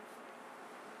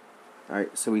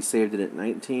 so we saved it at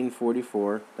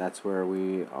 1944. That's where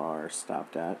we are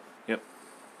stopped at. Yep.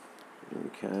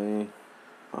 Okay.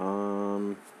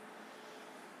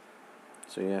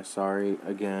 So yeah, sorry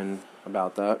again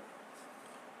about that.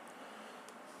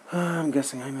 I'm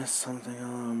guessing I missed something.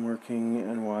 I'm working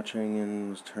and watching and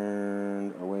was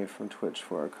turned away from Twitch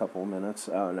for a couple minutes.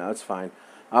 Oh, no, it's fine.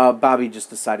 Bobby just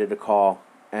decided to call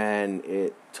and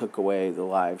it took away the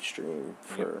live stream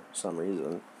for some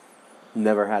reason.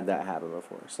 Never had that happen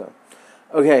before. So,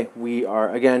 okay, we are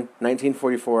again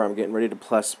 1944. I'm getting ready to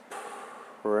press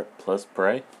Pray?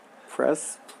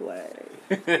 play.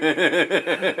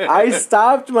 I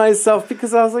stopped myself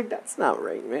because I was like, "That's not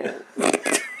right, man."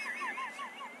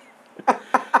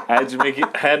 Had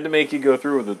to make you go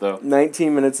through with it though.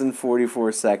 19 minutes and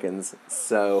 44 seconds.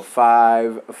 So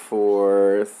 5,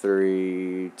 4,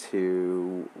 3,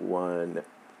 2, 1,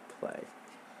 play.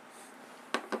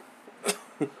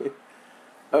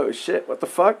 Oh shit! What the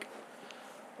fuck?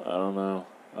 I don't know.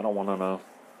 I don't want to know.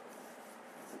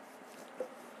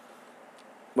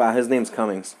 Wow, his name's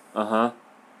Cummings. Uh-huh.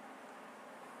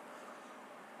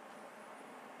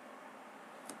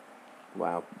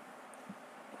 Wow.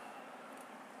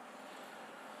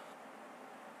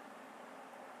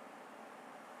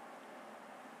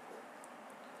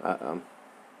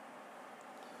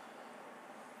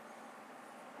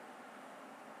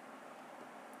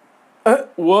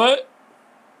 What?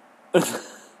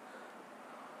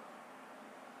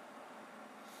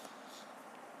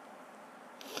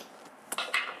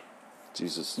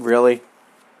 Jesus. Really?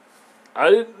 I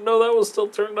didn't know that was still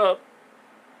turned up.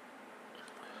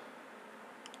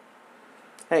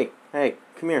 Hey,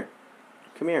 come here.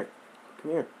 Come here.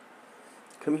 Come here.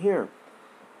 Come here.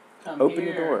 Come Open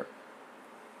here. the door.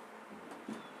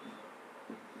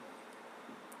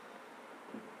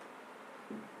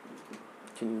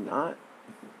 Can you not?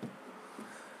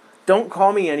 Don't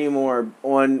call me anymore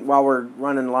while we're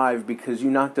running live because you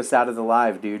knocked us out of the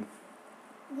live, dude.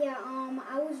 Yeah,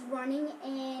 I was running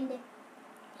and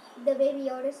the Baby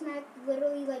Yoda snack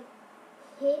literally, like,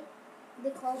 hit the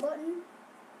call button.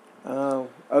 Oh,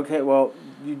 okay, well,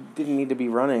 you didn't need to be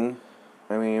running.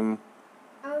 I mean...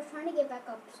 I was trying to get back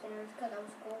upstairs because I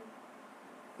was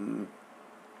cold.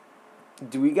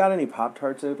 Do we got any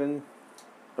Pop-Tarts open?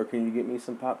 Or can you get me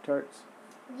some Pop-Tarts?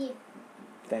 Yeah.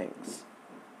 Thanks.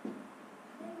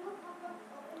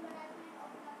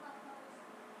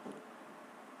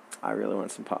 I really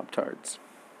want some Pop-Tarts.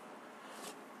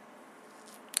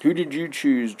 Who did you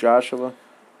choose, Joshua?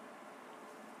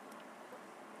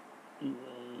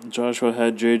 Joshua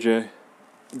had JJ.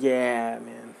 Yeah,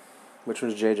 man. Which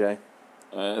one's JJ?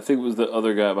 I think it was the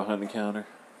other guy behind the counter.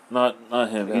 Not him. Not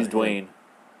He's him. Dwayne.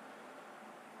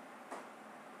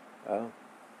 Oh.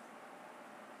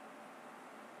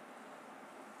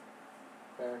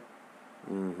 Fair.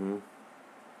 Mm-hmm.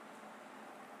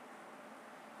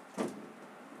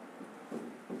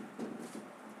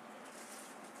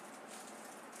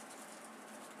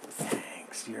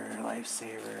 Thanks, you're a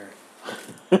lifesaver.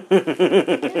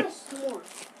 They're small.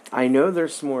 I know they're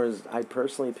s'mores. I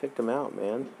personally picked them out,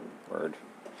 man. Word.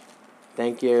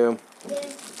 Thank you. Yeah.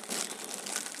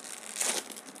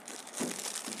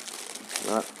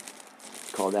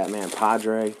 Call that man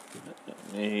Padre.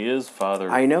 He is Father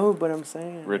I know, but I'm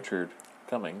saying. Richard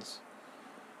Cummings.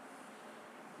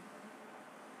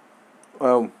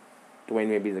 Oh, Dwayne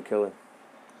may be the killer.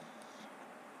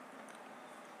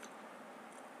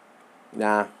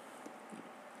 Nah.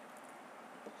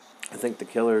 I think the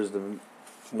killer is the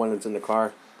one that's in the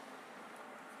car.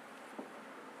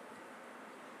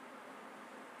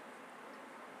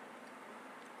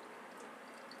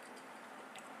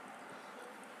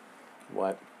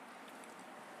 What?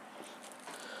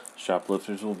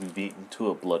 Shoplifters will be beaten to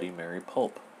a Bloody Mary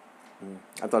pulp.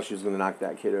 I thought she was going to knock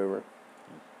that kid over.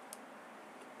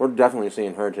 We're definitely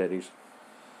seeing her titties.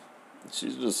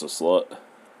 She's just a slut.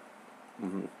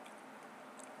 Mm-hmm.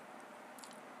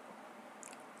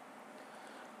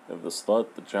 You have the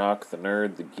slut, the jock, the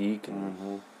nerd, the geek, and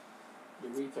Mm-hmm. The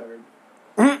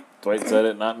retard. Dwight said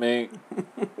it, not me.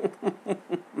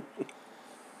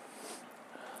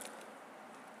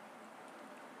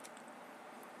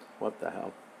 What the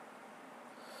hell?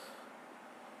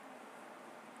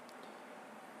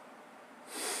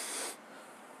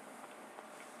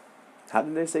 How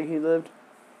did they say he lived?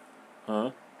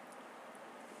 Huh?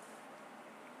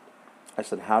 I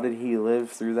said, how did he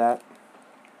live through that?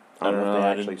 I don't know. if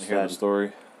I didn't hear the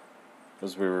story.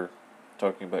 As we were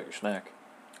talking about your snack.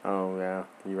 Oh, yeah.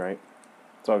 You're right.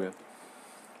 It's all good.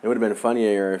 It would have been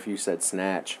funnier if you said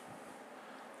snatch.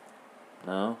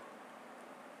 No?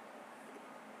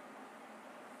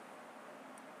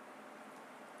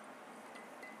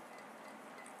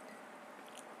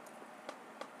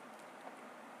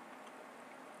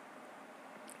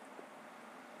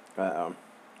 Uh-oh.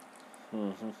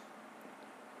 Mm-hmm.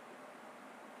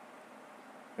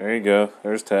 There you go.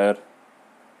 There's Tad.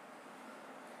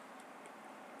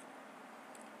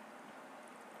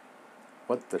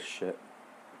 What the shit?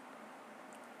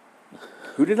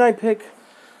 Who did I pick?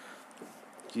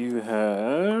 You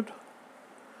had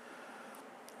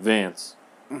Vance.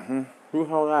 Who the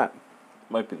hell that?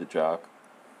 Might be the Jock.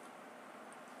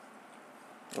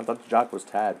 I thought the Jock was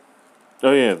Tad.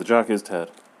 Oh yeah, the Jock is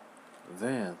Ted.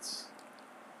 Vance.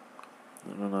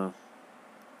 I don't know.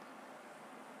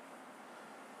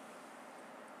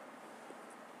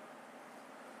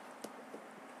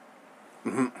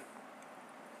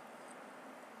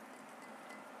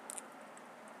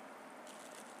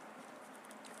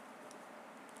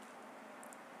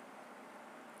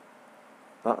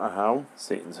 How?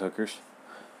 Satan's hookers.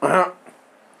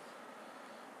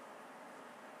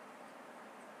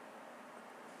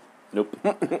 Nope.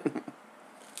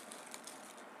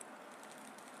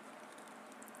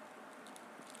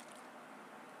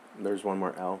 There's one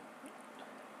more L.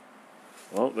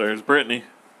 Well, there's Brittany.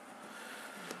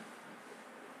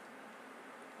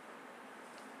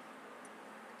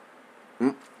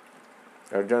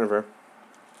 There's Jennifer.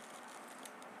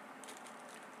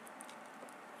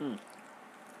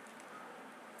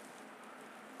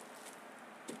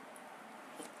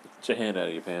 Get your hand out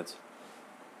of your pants.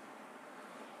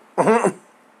 God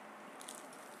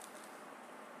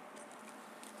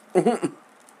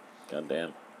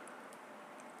damn.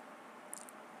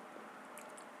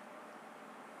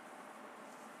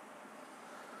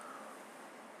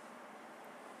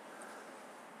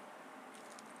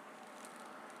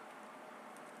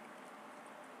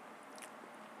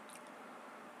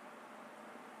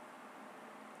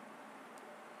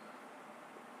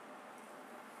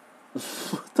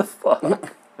 What the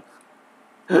fuck?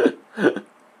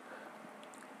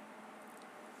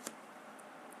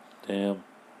 Damn.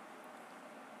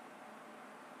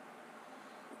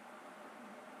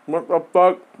 What the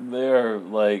fuck? They're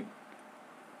like...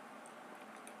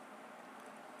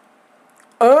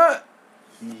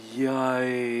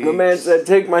 Yikes. My man said,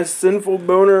 take my sinful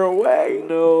boner away.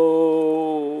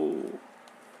 No.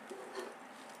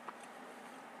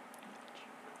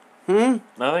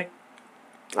 Nothing?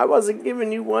 I wasn't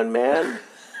giving you one, man.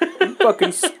 You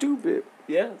fucking stupid.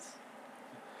 Yes.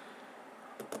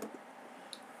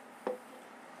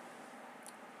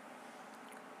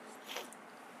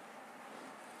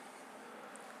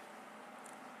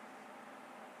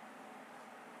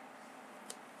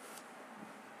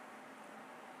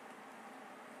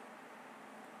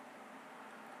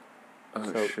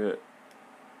 Oh, So- shit.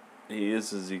 He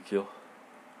is Ezekiel.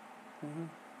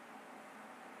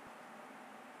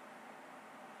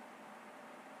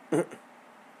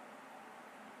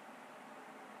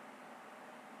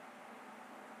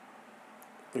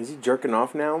 Is he jerking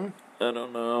off now? I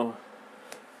don't know.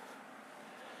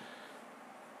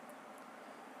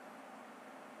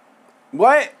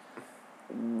 What?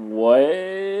 What?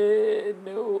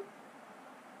 No.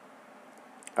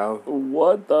 Oh.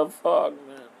 What the fuck,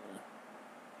 man?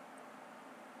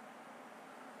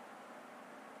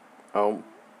 Oh.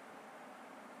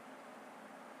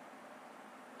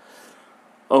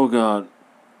 Oh, God.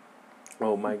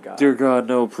 Oh my god. Dear God,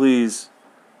 no, please.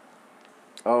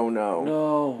 Oh no.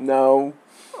 No. No.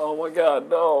 Oh, my God,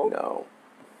 no. No.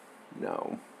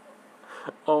 No.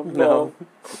 Oh, No. no.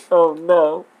 Oh,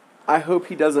 no. I hope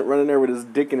he doesn't run in there with his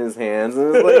dick in his hands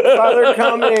and is like, Father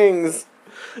Cummings!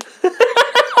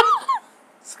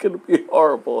 It's going to be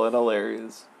horrible and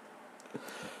hilarious.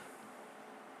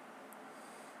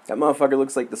 That motherfucker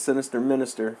looks like the sinister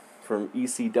minister from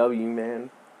ECW,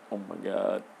 man. Oh, my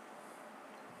God.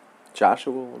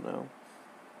 Joshua will know.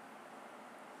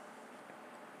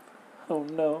 Oh,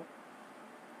 no.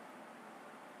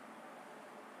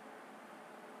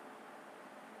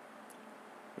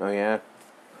 Oh, yeah.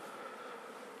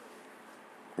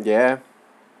 Yeah.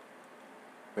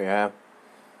 Yeah.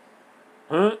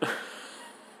 Huh?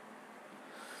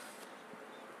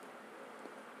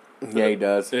 Yeah, he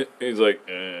does. He's like,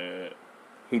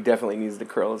 He definitely needs to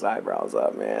curl his eyebrows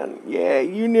up, man. Yeah,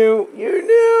 you knew. You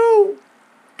knew.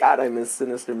 God, I miss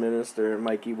Sinister Minister and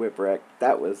Mikey Whipwreck.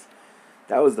 That was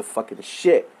the fucking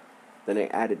shit. Then they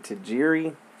added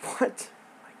Tajiri. What?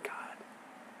 My God.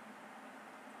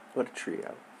 What a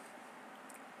trio.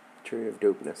 Trio of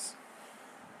dopeness.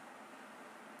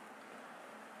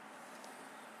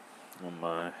 oh,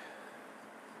 my.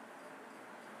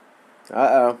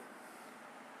 Uh-oh.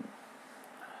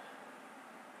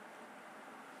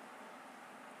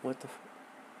 What the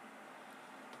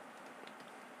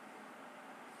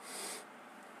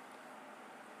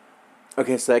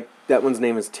Okay, so that one's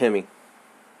name is Timmy.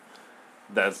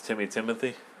 That's Timmy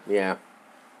Timothy? Yeah.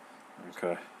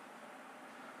 Okay.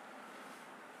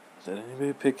 Did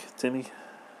anybody pick Timmy?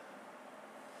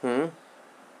 Nope,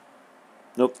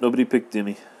 nobody picked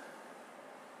Timmy.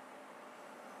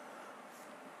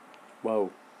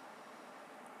 Whoa.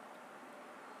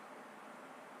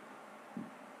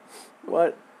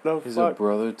 What the He's a fuck?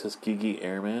 brother Tuskegee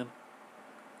Airman.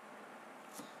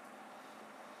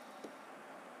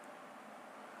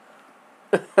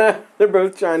 They're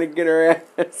both trying to get her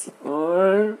ass.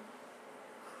 Alright.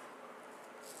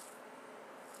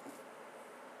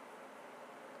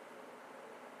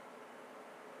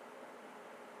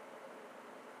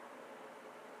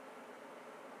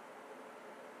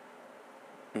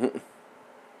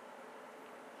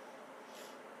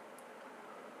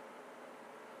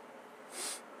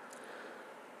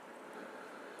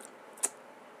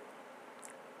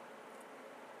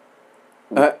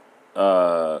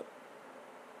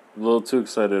 A little too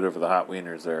excited over the hot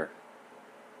wieners there.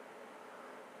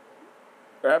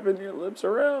 Wrapping your lips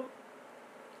around.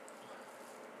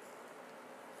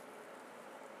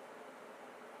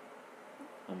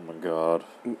 Oh my god.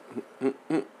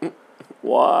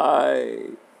 Why?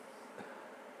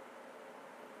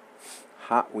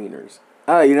 Hot wieners.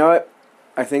 Oh, you know what?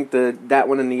 I think that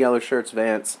one in the yellow shirt's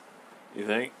Vance. You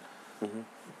think? Mm-hmm.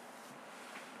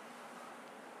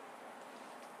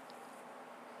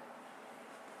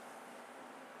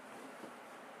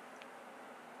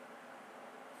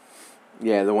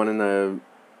 Yeah, the one in the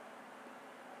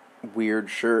weird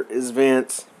shirt is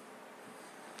Vance.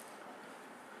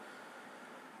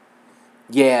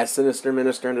 Yeah, Sinister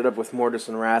Minister ended up with Mortis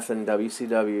and Wrath in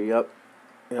WCW. Yep.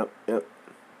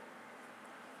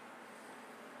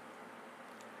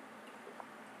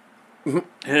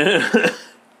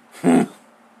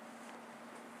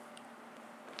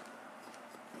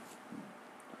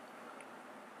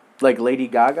 Like Lady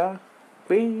Gaga?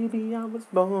 Baby, I was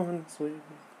born this way.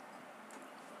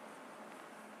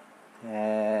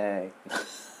 Hey.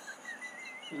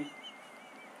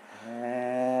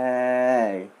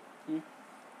 Hey.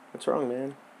 What's wrong,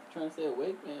 man? Trying to stay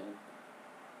awake, man.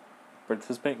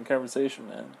 Participate in conversation,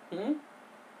 man.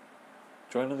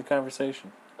 Join in the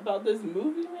conversation. About this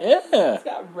movie, man? Yeah. It's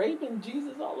got rape and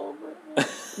Jesus all over it,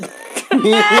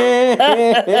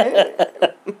 man.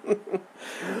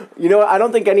 You know, I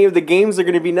don't think any of the games are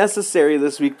going to be necessary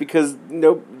this week because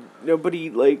nobody,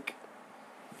 like...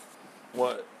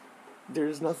 What?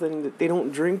 There's nothing... They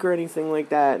don't drink or anything like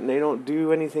that, and they don't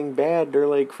do anything bad. They're,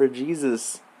 like, for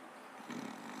Jesus.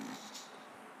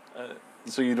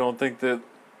 So you don't think that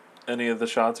any of the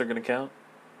shots are going to count?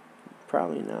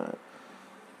 Probably not.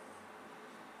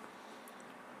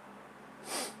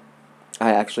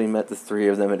 I actually met the three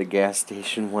of them at a gas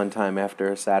station one time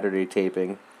after a Saturday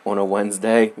taping on a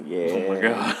Wednesday. Yeah. Oh my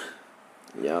god.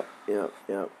 Yep.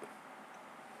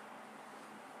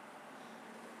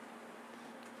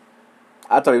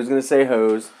 I thought he was going to say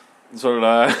hose. So did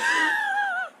I.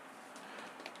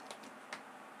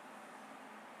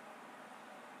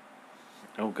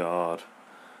 Oh god.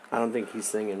 I don't think he's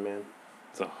singing, man.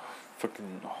 It's a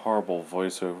fucking horrible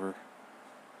voiceover.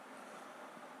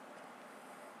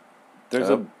 There's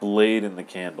a blade in the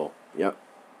candle. Yep.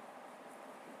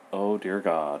 Oh dear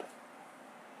god.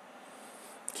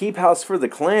 Keep house for the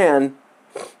clan.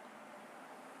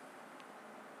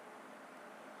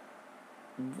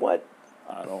 What?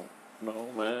 I don't know,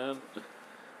 man.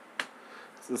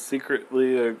 Is this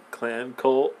secretly a clan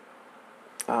cult?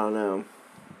 I don't know.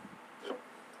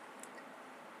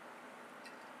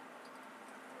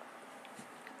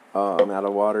 Oh, I'm out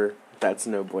of water. That's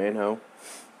no bueno.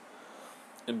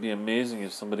 It'd be amazing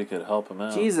if somebody could help him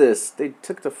out. Jesus, they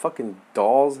took the fucking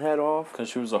doll's head off. Because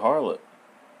she was a harlot.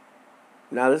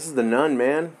 Now this is the nun,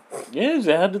 man. Yeah,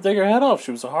 they had to take her head off.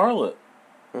 She was a harlot.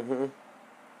 Mm-hmm.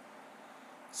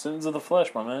 Sins of the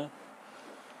flesh, my man.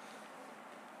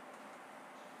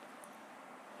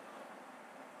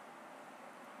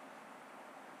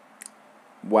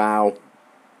 Wow.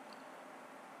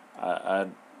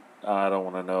 I don't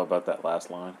want to know about that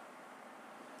last line.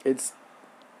 It's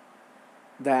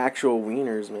the actual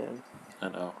wieners, man. I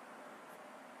know.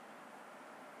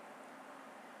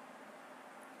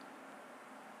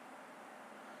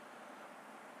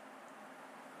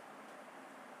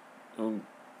 Oh,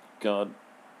 God.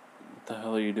 What the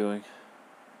hell are you doing?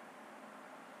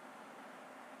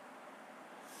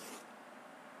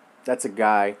 That's a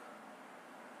guy.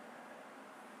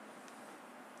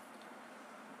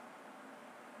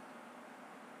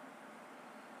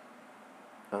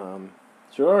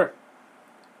 Sure.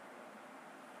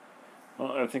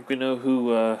 Well, I think we know who,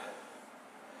 what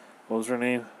was her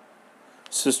name?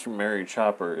 Sister Mary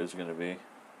Chopper is going to be.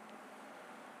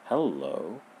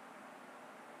 Hello.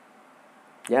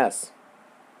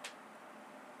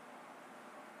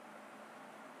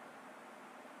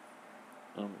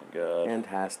 Oh my god.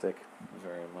 Fantastic.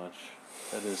 Very much.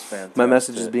 That is fantastic. My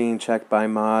message is being checked by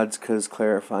mods because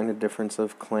clarifying the difference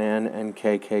of clan and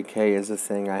KKK is a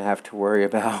thing I have to worry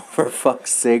about. For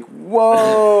fuck's sake.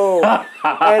 Whoa! And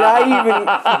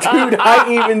I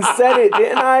even said it,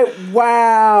 didn't I?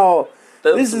 Wow!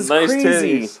 That's This is nice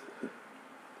crazy.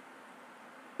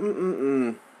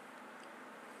 titties.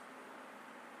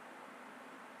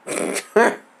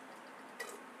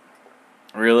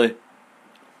 Really?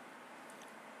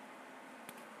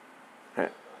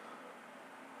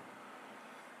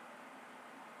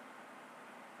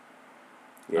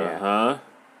 Yeah.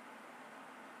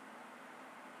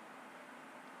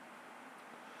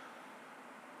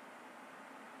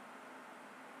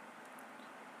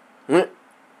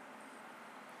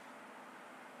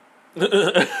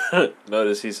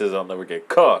 Notice he says I'll never get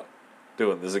caught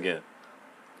doing this again.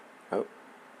 Oh.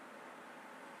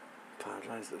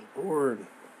 Apologize to the Lord.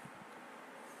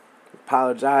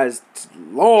 Apologize to the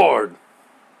Lord.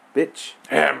 Bitch.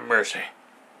 Have mercy.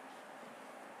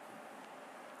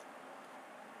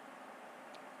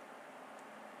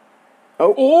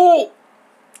 Oh.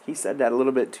 He said that a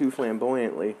little bit too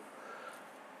flamboyantly.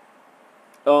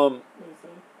 At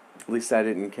least I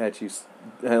didn't catch you.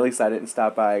 At least I didn't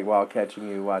stop by while catching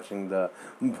you watching the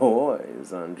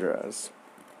boys undress.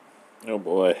 Oh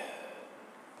boy.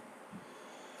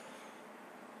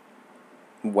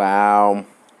 Wow.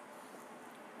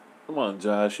 Come on,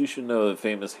 Josh. You should know that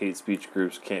famous hate speech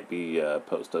groups can't be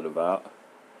posted about.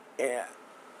 Yeah.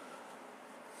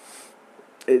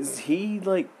 Is he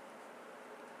like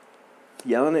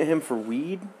yelling at him for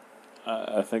weed?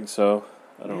 I think so.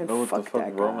 I don't Man, know what the fuck fuck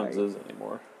that Romans guy. is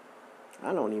anymore.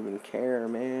 I don't even care,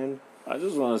 man. I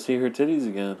just want to see her titties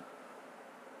again.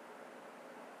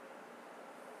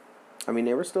 I mean,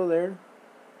 they were still there.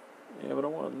 Yeah, but I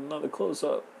want another close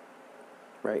up.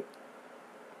 Right.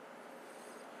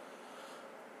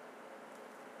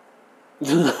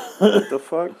 What the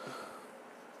fuck?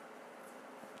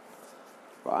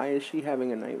 Why is she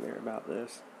having a nightmare about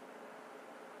this?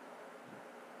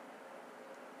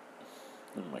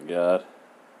 Oh my god.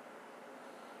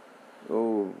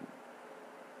 Oh.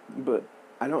 But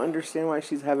I don't understand why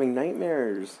she's having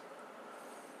nightmares.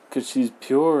 Because she's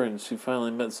pure and she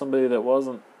finally met somebody that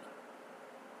wasn't.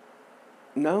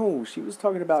 No, she was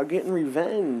talking about getting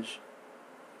revenge.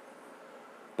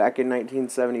 Back in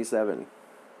 1977.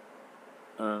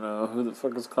 I don't know. Who the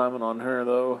fuck is climbing on her,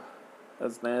 though?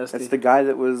 That's nasty. That's the guy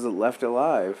that was left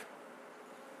alive.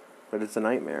 But it's a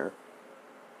nightmare.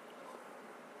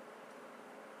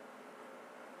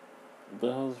 What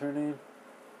the hell's her name?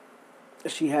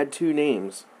 She had two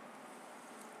names.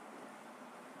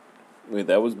 Wait,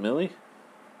 that was Millie?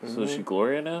 So is Mhm. she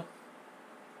Gloria now?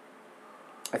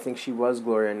 I think she was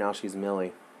Gloria, and now she's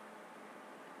Millie.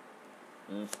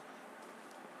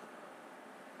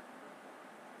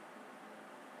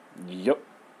 Yep.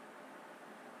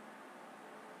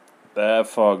 That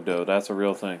fog dough, that's a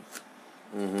real thing.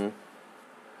 Mm-hmm.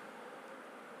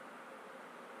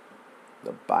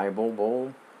 The Bible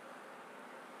Bowl.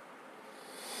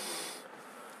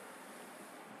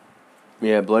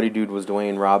 Yeah, Bloody Dude was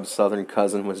Dwayne. Rob's southern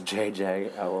cousin was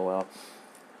JJ. LOL.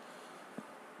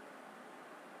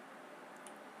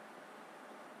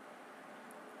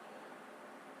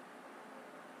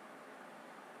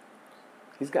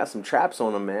 He's got some traps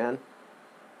on him, man.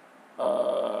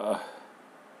 I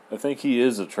think he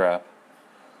is a trap.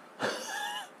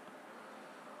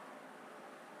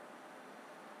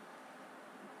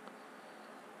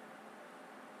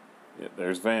 Yeah,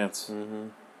 there's Vance. Mm-hmm.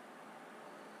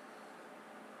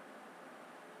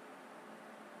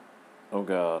 Oh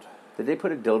god. Did they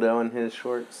put a dildo in his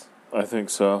shorts? I think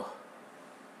so.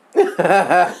 It's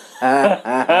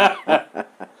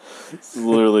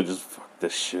literally just fuck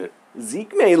this shit.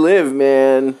 Zeke may live,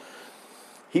 man.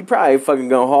 He probably fucking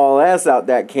gonna haul ass out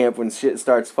that camp when shit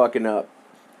starts fucking up.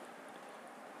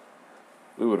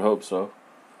 We would hope so.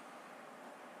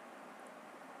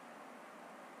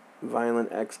 Violent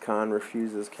ex-con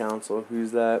refuses counsel.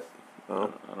 Who's that?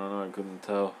 Oh. I don't know, I couldn't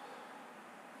tell.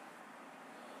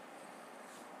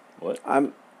 What?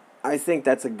 I think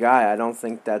that's a guy. I don't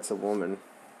think that's a woman.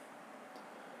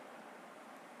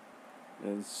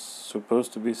 It's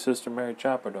supposed to be Sister Mary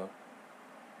Chopper, though.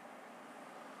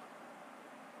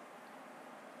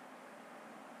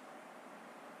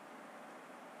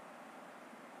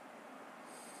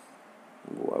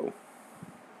 Whoa.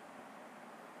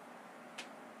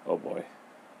 Oh boy.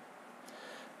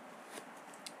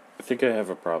 I think I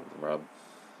have a problem, Rob.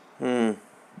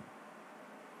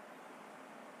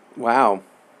 Wow.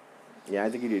 Yeah, I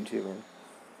think you do too, man.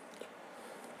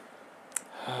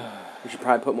 We should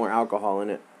probably put more alcohol in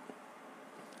it.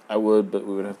 I would, but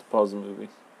we would have to pause the movie.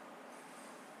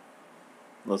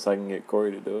 Unless I can get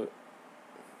Corey to do it.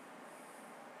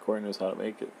 Corey knows how to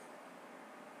make it.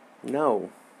 No.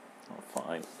 Oh,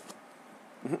 fine.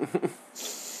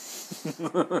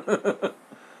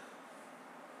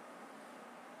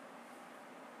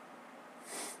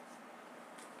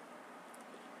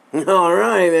 All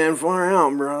right, man. Far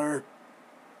out, brother.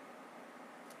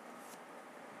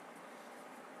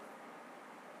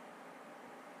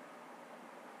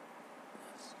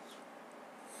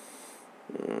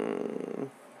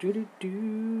 Do.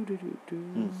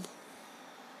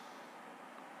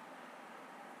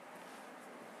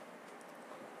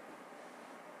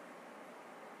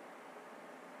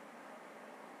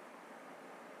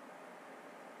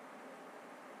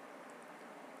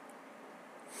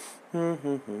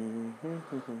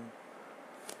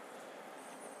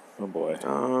 Oh boy.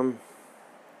 Come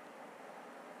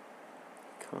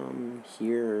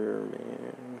here,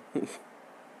 man.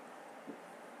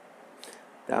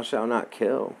 Thou shalt not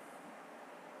kill.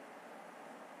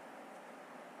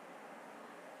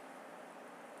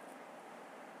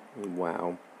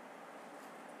 Wow.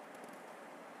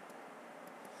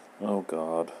 Oh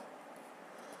God.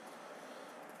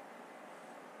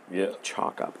 Yeah.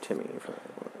 Chalk up to me for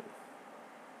that one.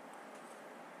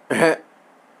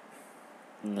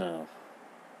 No.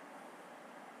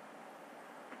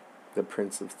 The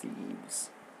Prince of Thieves.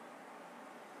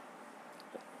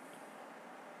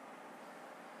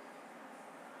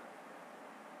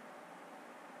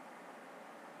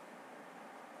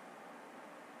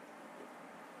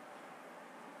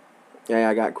 Yeah,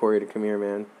 I got Corey to come here,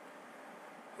 man.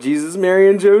 Jesus, Mary,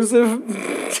 and Joseph.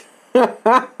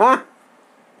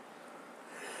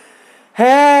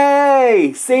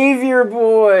 Hey, Savior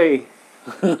boy.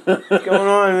 What's going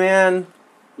on, man?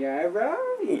 Yeah, bro.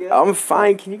 You good? I'm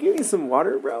fine. Can you give me some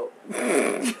water, bro?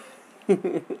 Yeah.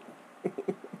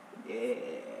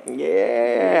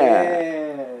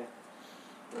 Yeah.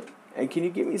 And can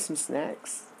you give me some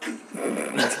snacks?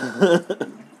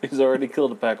 He's already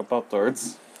killed a pack of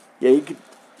Pop-Tarts. Yeah, you could.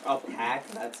 A pack,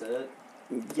 that's it.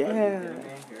 Yeah.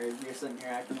 You're sitting here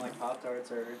acting like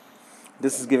Pop-Tarts or...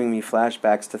 This is giving me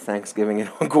flashbacks to Thanksgiving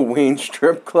at Uncle Wayne's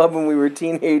strip club when we were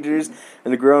teenagers,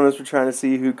 and the grown-ups were trying to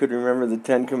see who could remember the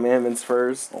 10 Commandments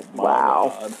first. Oh my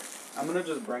Wow. God. I'm gonna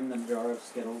just bring the jar of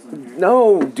Skittles in here.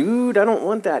 No, dude, I don't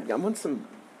want that. I want some...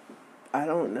 I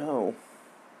don't know.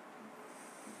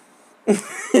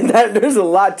 There's a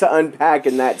lot to unpack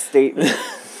in that statement.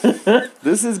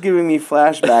 This is giving me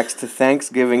flashbacks to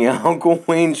Thanksgiving at Uncle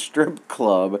Wayne's strip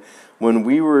club when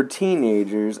we were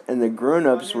teenagers and the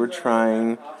grown-ups were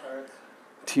trying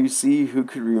to see who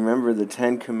could remember the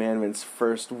 10 Commandments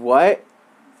first. What?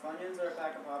 Funyuns or a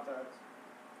pack of Pop-Tarts?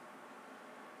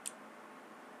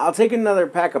 I'll take another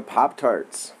pack of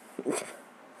Pop-Tarts.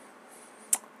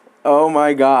 Oh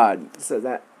my God.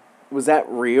 So was that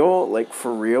real? Like,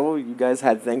 for real? You guys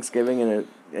had Thanksgiving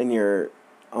in your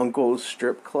uncle's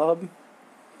strip club?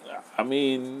 I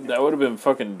mean, that would have been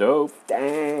fucking dope.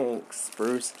 Thanks,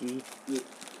 Brewski. Yeah.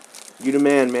 You the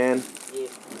man, man. Yeah.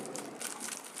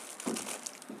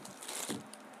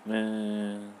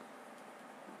 Man.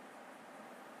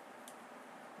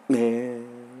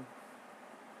 Man.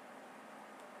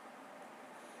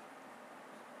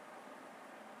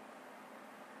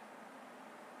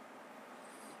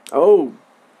 Oh.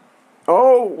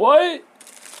 Oh. What?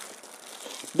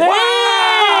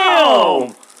 Wow!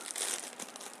 Damn!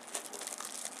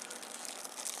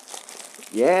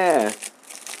 Yeah.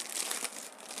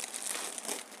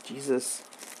 Jesus.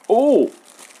 Oh!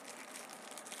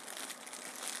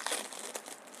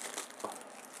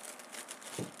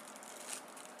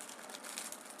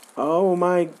 Oh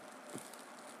my.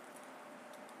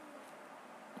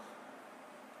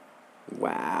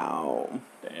 Wow.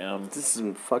 Damn. This is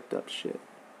some fucked up shit.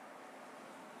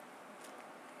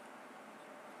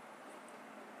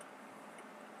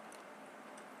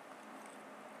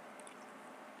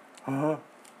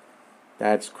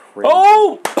 That's crazy.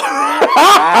 Oh!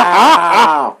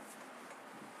 Wow.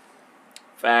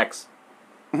 Facts.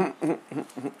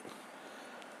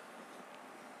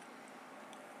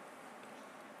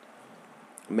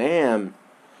 Man.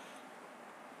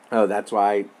 Oh, that's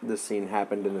why this scene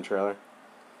happened in the trailer?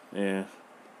 Yeah.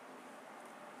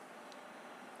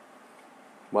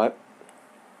 What?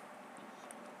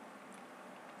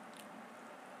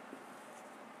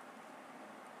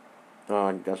 Oh,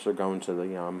 I guess they're going to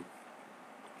the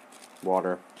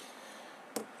water.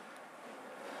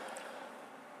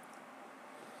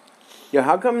 Yeah,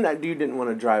 how come that dude didn't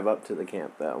want to drive up to the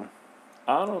camp though?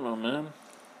 I don't know, man.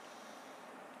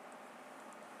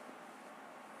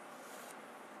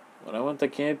 When I went to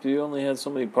camp, you only had so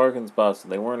many parking spots,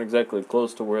 and they weren't exactly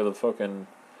close to where the fucking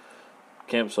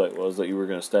campsite was that you were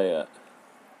going to stay at.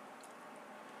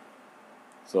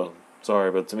 So,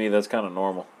 sorry, but to me, that's kind of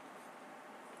normal.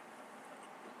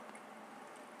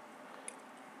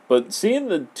 But seeing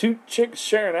the two chicks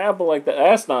share an apple like that,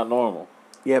 that's not normal.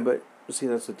 Yeah, but see,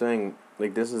 that's the thing.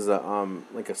 Like, this is a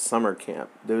like a summer camp.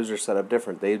 Those are set up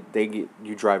different. They get,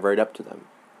 you drive right up to them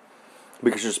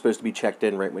because you're supposed to be checked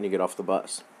in right when you get off the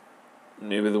bus.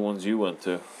 Maybe the ones you went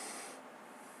to.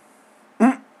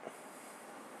 The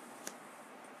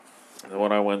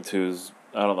one I went to is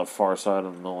out on the far side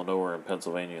of the middle of nowhere in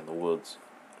Pennsylvania in the woods.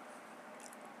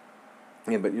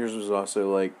 Yeah, but yours was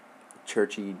also like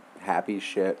churchy, happy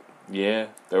shit. Yeah,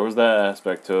 there was that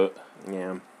aspect to it.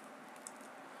 Yeah.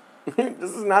 This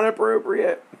is not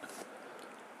appropriate.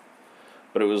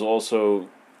 But it was also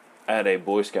at a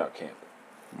Boy Scout camp.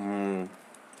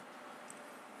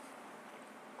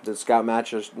 Did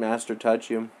Scoutmaster touch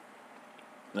you?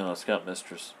 No, Scout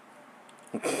Mistress.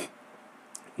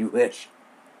 You wish.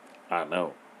 I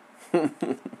know.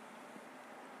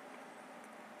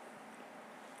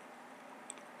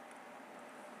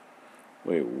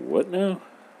 Wait, what now?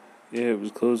 Yeah, it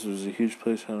was closed. It was a huge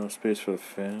place, had no space for the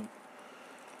fam.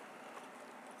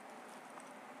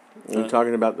 I'm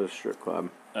talking about the strip club.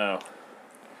 Oh.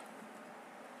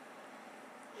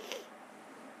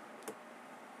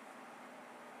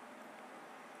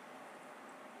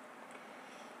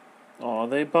 Oh,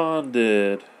 they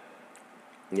bonded.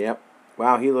 Yep.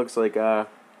 Wow, he looks like Oh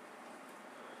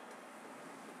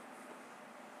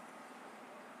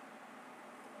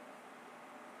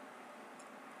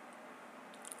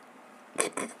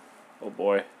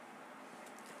boy.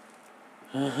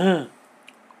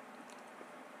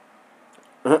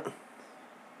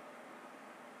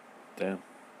 Damn.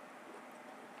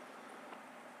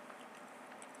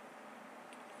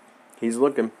 he's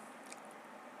looking.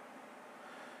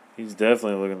 He's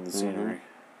definitely looking at the scenery.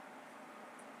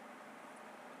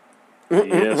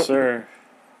 Yes, sir.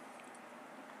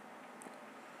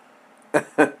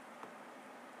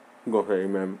 Go ahead,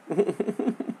 man.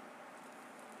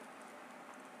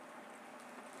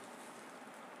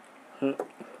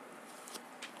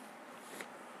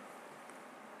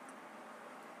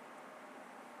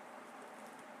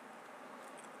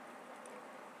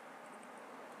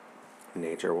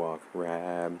 Nature walk,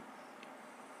 rab.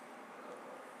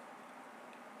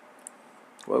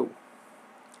 Whoa.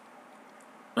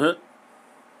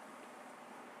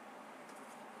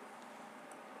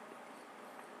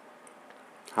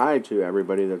 Hi to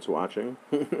everybody that's watching.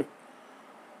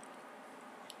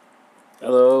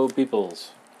 Hello,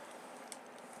 peoples.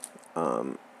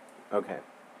 Okay.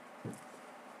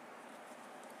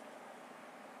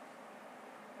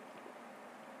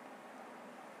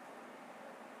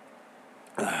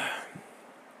 I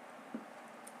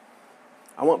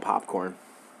want popcorn.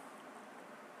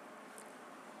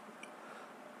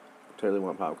 Totally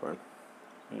want popcorn.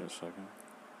 Wait a second.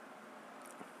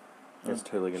 It's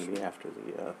totally going to be after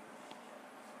the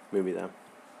movie, though.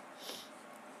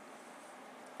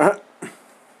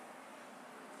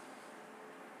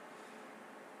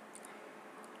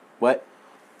 What?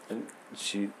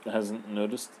 She hasn't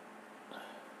noticed.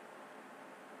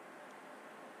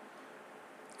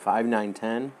 5, 9,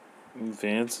 10?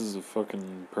 Vance is a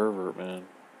fucking pervert, man.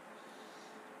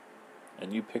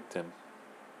 And you picked him.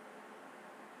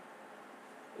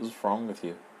 What's wrong with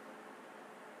you?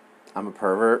 I'm a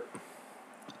pervert.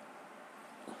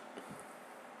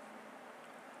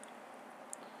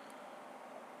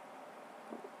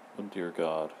 Oh, dear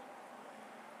God.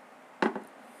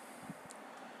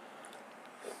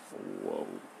 Whoa.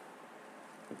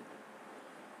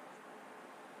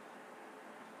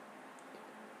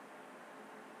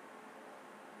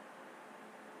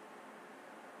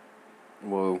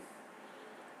 Whoa.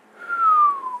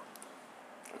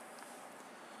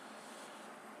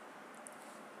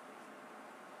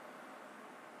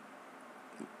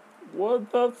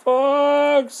 What the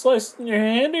fuck? Slicing your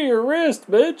hand or your wrist,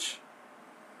 bitch?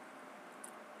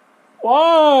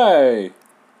 Why?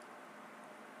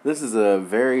 This is a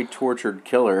very tortured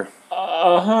killer.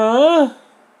 Uh-huh.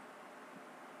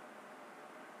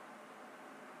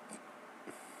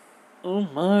 Oh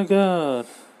my God.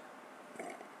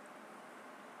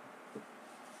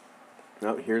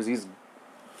 Oh, here's these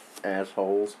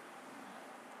assholes.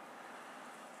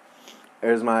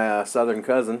 There's my southern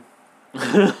cousin.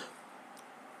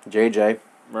 JJ.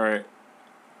 Right.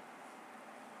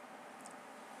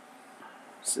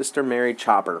 Sister Mary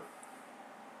Chopper.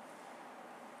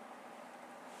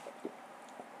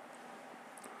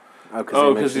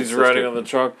 Oh, because he's writing on the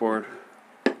chalkboard.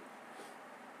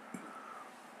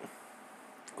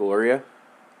 Gloria.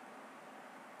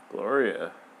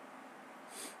 Gloria.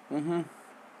 Mm-hmm.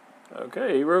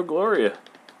 Okay, he wrote Gloria.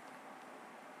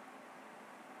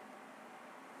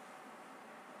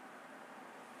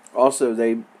 Also,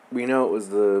 we know it was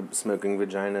the Smoking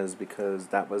Vaginas because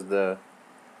that was the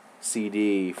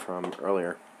CD from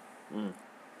earlier. Mm.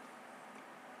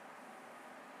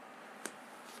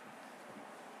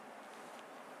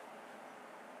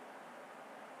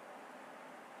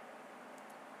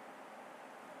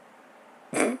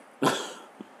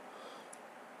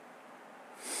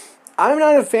 I'm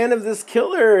not a fan of this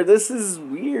killer. This is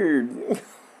weird.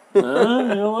 You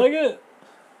don't like it?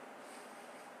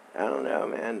 I don't know,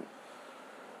 man.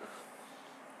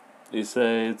 You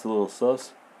say it's a little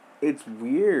sus? It's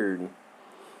weird.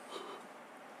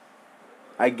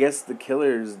 I guess the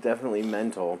killer is definitely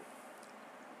mental.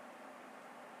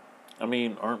 I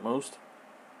mean, aren't most?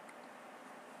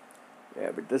 Yeah,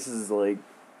 but this is like,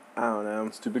 I don't know.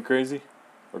 Stupid crazy?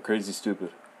 Or crazy stupid?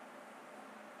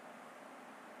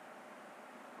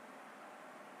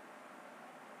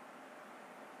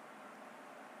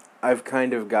 I've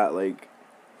kind of got like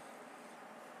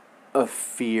a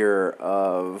fear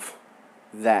of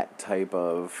that type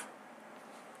of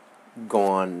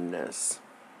goneness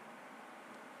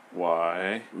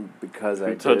Why? because Who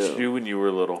I touched do. you when you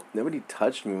were little? Nobody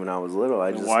touched me when I was little.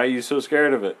 I Then just why are you so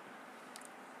scared of it?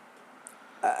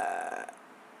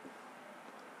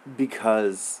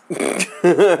 because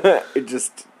I'm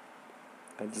just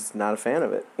not a fan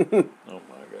of it. Oh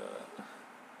my god.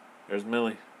 There's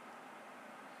Millie.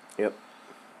 Yep.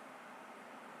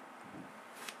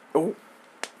 Oh,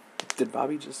 did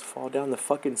Bobby just fall down the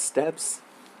fucking steps?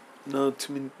 No,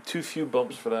 too few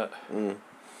bumps for that. Mm.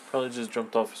 Probably just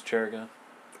jumped off his chair again.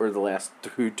 Or the last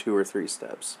two or three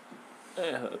steps.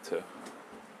 Yeah, that too.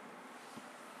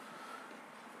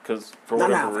 Because for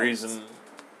Not whatever now, reason,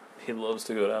 he loves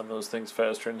to go down those things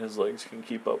faster than his legs can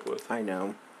keep up with. I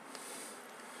know.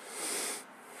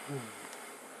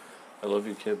 I love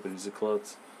you, kid, but he's a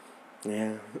klutz.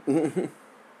 Yeah.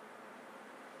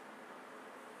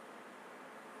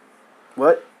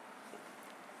 What?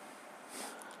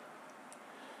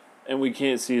 And we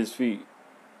can't see his feet.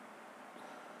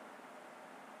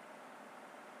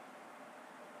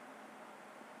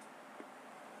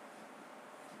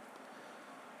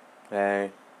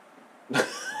 Hey.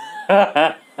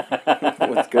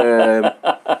 What's good?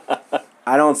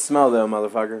 I don't smell though,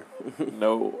 motherfucker.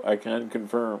 No, I can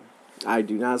confirm. I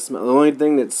do not smell. The only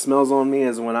thing that smells on me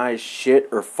is when I shit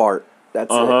or fart.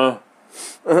 That's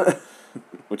it.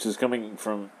 Which is coming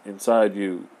from inside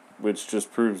you, which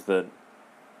just proves that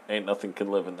ain't nothing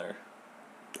can live in there.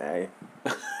 Hey.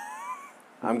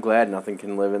 I'm glad nothing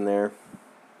can live in there.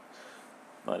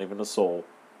 Not even a soul.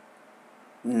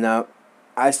 No.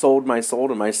 I sold my soul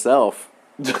to myself.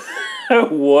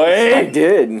 What? I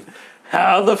did.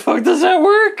 How the fuck does that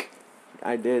work?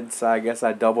 I did, so I guess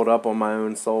I doubled up on my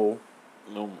own soul.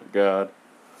 Oh my god.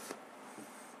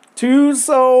 2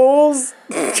 souls!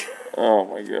 Oh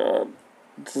my god.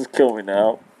 This is killing me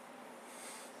now.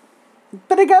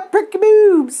 But I got pricky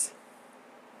boobs!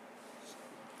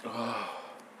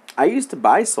 I used to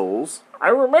buy souls. I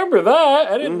remember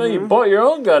that. I didn't know you bought your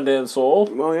own goddamn soul.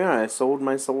 Well, yeah, I sold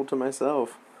my soul to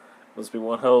myself. Must be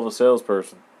one hell of a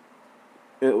salesperson.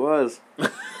 It was.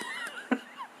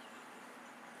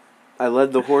 I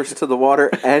led the horse to the water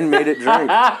and made it drink.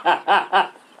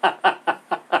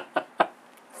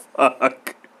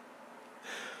 Fuck.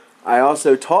 I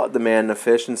also taught the man to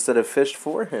fish instead of fished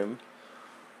for him.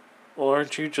 Well,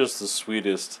 aren't you just the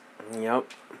sweetest?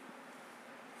 Yep.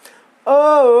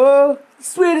 Oh,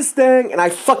 sweetest thing. And I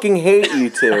fucking hate you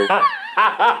two.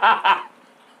 I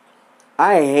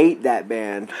hate that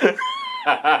band.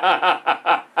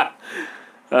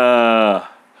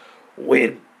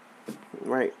 Win.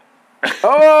 Right.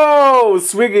 Oh,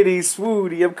 swiggity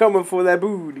swoody. I'm coming for that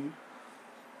booty.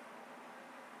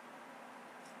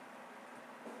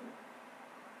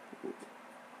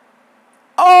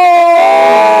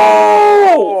 Oh!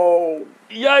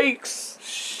 Yikes.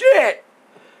 Shit!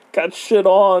 Got shit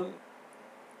on.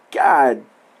 God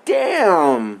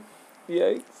damn.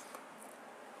 Yikes.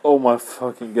 Oh my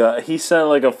fucking god. He sounded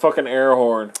like a fucking air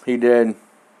horn. He did.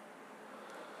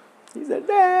 He said,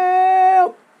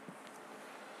 damn.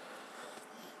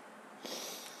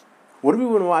 What do we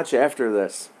want to watch after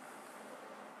this?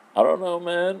 I don't know,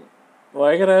 man.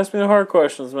 Why you gotta ask me the hard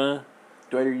questions, man?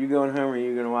 Dwight, are you going home or are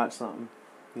you going to watch something?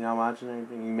 You not watching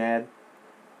anything? You mad?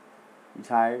 You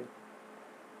tired?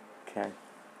 Okay.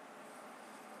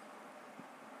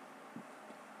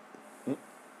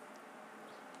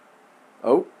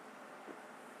 Oh.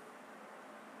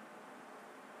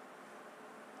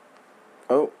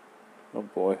 Oh.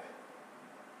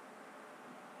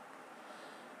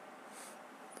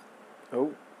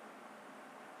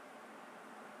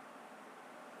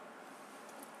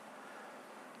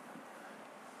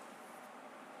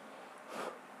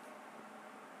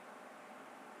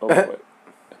 Oh, wait.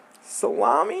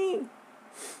 Salami.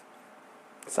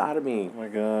 Sodomy. Oh my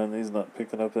god, he's not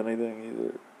picking up anything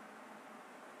either.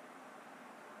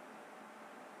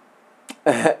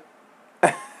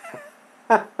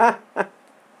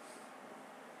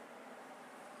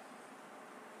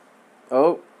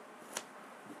 Oh.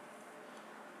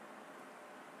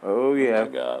 Oh, yeah. Oh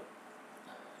my god.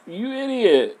 You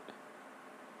idiot.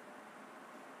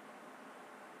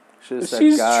 Should've said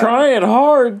She's God. trying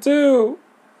hard, too.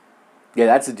 Yeah,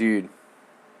 that's a dude.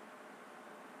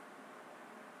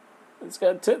 It's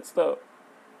got tits, though.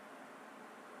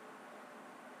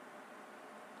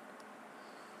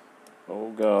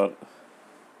 Oh, God.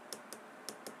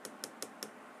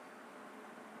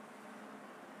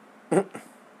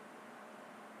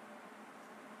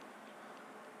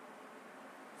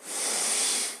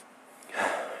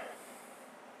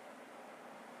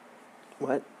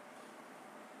 What?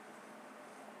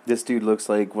 This dude looks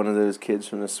like one of those kids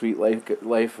from the Sweet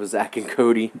Life of Zach and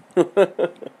Cody.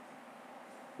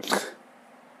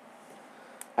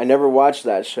 I never watched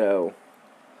that show.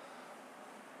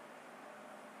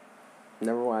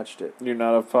 Never watched it. You're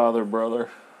not a father, brother.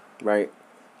 Right.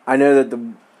 I know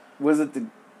that was it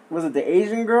the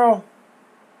Asian girl?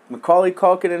 Macaulay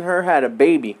Culkin and her had a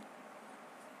baby.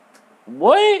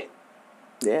 What?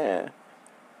 Yeah.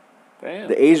 Damn.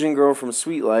 The Asian girl from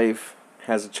Sweet Life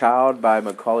has a child by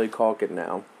Macaulay Culkin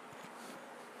now.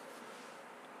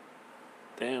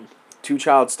 Damn. 2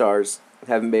 child stars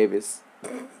having babies.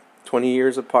 20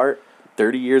 years apart,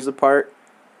 30 years apart.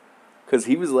 Because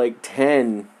he was like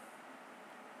 10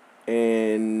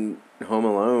 in Home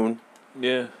Alone.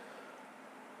 Yeah.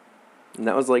 And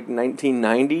that was like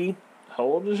 1990. How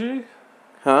old is she?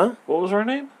 Huh? What was her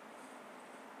name?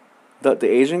 The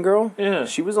Asian girl? Yeah.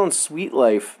 She was on Sweet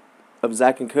Life of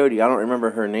Zach and Cody. I don't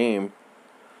remember her name.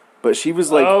 But she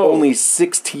was like only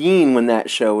 16 when that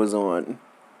show was on.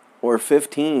 Or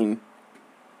 15.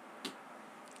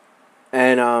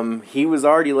 And he was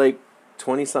already like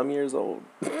 20-some years old.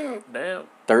 Damn.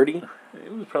 30? He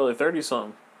was probably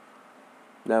 30-something.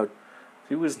 No.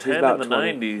 He was He 10 was about in the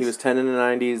 20. 90s. He was 10 in the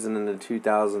 90s, and in the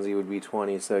 2000s he would be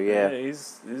 20, so yeah.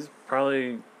 He's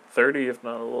probably 30, if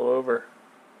not a little over.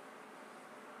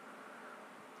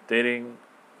 Dating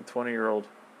a 20-year-old.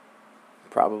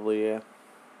 Probably, yeah.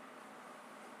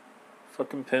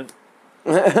 Fucking pimp.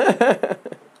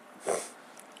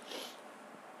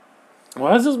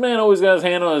 Why has this man always got his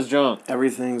hand on his junk?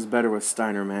 Everything's better with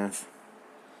Steiner math.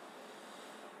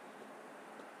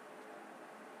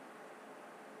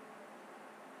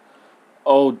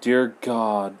 Oh, dear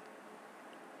God.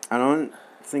 I don't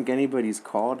think anybody's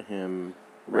called him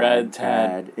Rad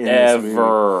Tad in this movie.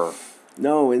 ever.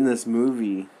 No, in this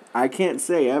movie. I can't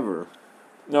say ever.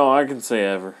 No, I can say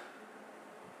ever.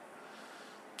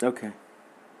 Okay.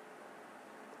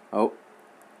 Oh,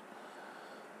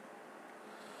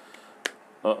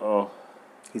 Uh-oh.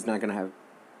 he's not gonna have...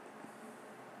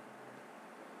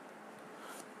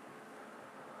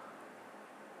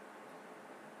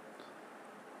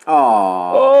 Aww.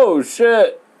 Oh,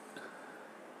 shit.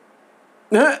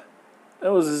 That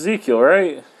was Ezekiel,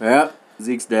 right? Yep,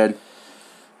 Zeke's dead.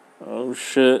 Oh,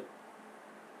 shit.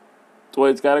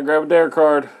 Dwight's got to grab a dare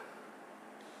card.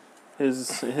 His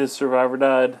survivor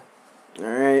died.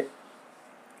 Alright.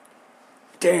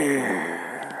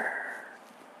 Dare.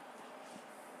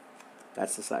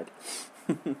 That's the side.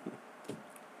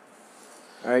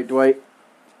 Alright, Dwight.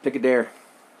 Pick a dare.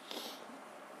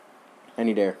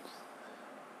 Any dare.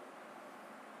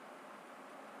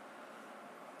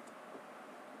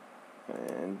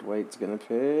 And Dwight's gonna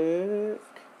pick...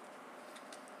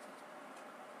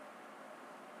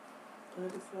 I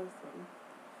just saw something.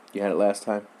 You had it last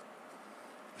time?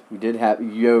 You did have...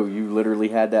 Yo, you literally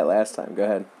had that last time. Go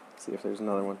ahead. See if there's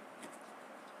another one.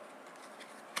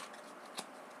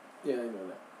 Yeah, I know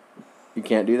that. You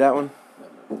can't do that one?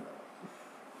 No.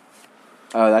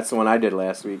 Oh, that's the one I did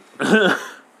last week. Uh-oh.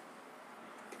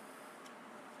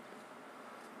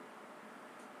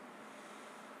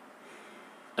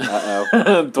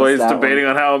 Dwight's that debating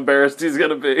on how embarrassed he's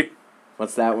going to be.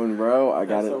 What's that one, bro? I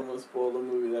got That's it. almost spoiled a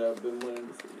movie that I've been wanting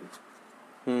to see.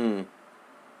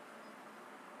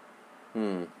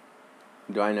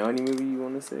 Do I know any movie you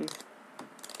want to see?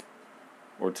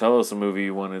 Or tell us a movie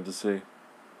you wanted to see.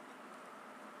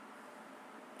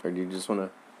 Or do you just want to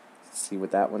see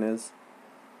what that one is?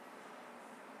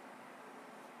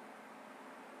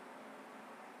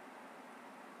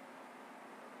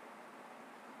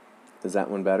 Is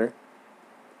that one better?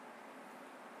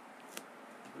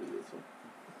 What is this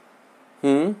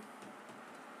one?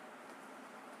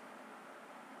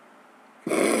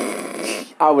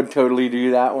 I would totally do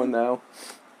that one, though.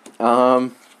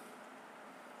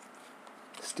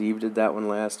 Steve did that one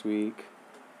last week.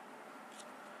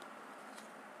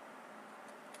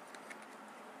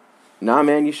 Nah,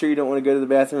 man, you sure you don't want to go to the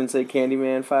bathroom and say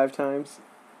Candyman 5 times?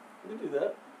 We do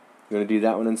that. You want to do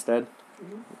that one instead?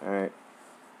 Mm-hmm. Alright.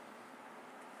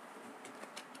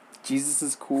 Jesus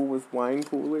is cool with wine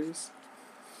coolers.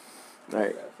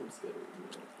 Alright. Grab some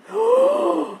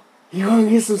Skittles. You want to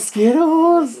get some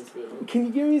Skittles? Some Skittles. Can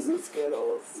you give me some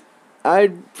Skittles?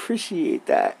 I'd appreciate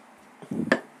that.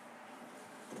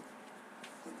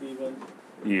 Steven,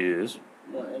 Yes.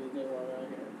 want anything while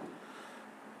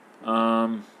we're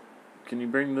out here? Can you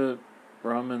bring the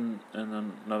rum and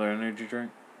another energy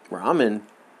drink? Ramen?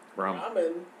 Rum.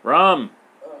 Ramen. Rum.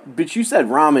 Bitch, you said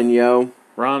ramen, yo.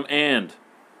 Rum and.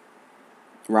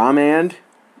 Ramen?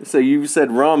 So you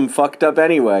said rum fucked up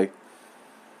anyway.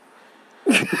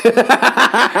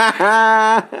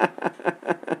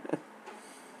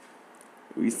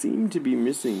 We seem to be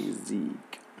missing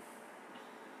Zeke.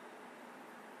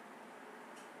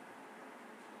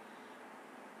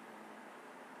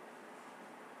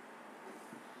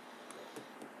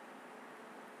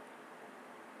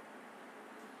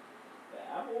 The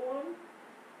apple one?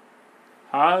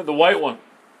 Huh? The white one.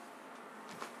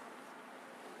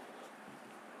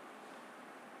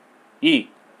 E.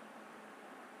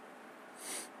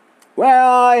 Where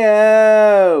are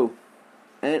you?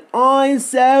 And I'm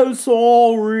so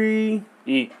sorry.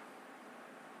 E.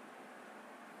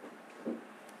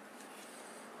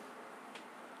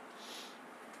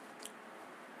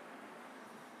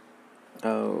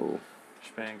 Oh.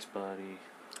 Spanx buddy.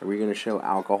 Are we going to show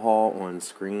alcohol on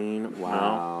screen?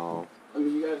 Wow. I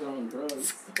mean, you guys are on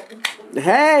drugs.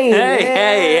 Hey!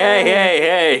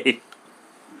 Hey.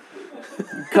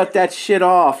 Cut that shit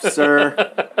off,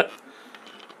 sir.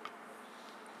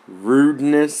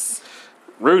 Rudeness.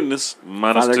 Rudeness.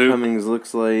 Minus Father 2. Cummings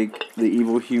looks like the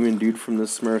evil human dude from the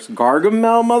Smurfs.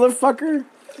 Gargamel, motherfucker?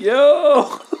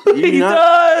 Yo! You he not-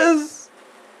 does!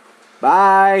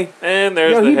 Bye. And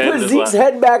there's Yo, the he head put in his Zeke's lap.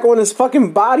 head back on his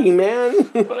fucking body, man.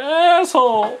 What an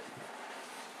asshole!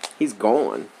 He's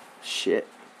gone. Shit.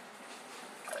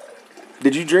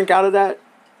 Did you drink out of that?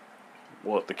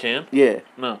 What, the can? Yeah.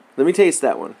 No. Let me taste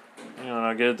that one. You know,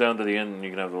 I'll get it down to the end and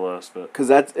you can have the rest, but... Cause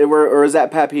that's or is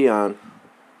that Papillon?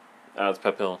 it's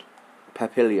Papillon.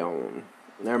 Papillon.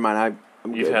 Never mind.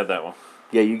 I'm You've good. had that one.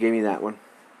 Yeah, you gave me that one.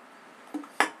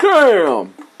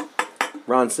 Damn.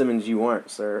 Ron Simmons, you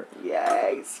aren't, sir.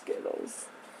 Yay, Skittles.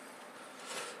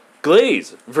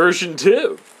 Glaze, version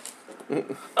 2.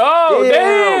 Oh,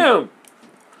 damn!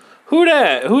 Who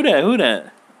that?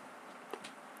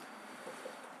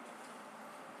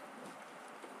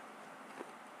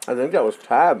 I think that was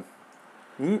Tab.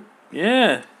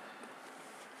 Yeah.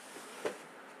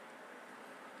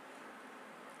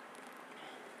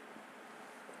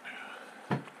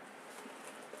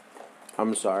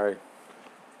 I'm sorry.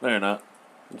 No, you're not.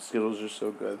 The Skittles are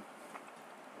so good.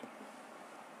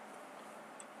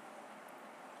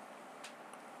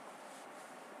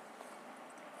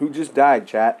 Who just died,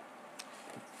 chat?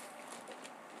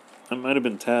 It might have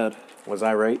been Tad. Was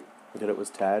I right that it was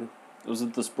Tad? Was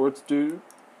it the sports dude?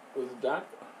 Was it Doc?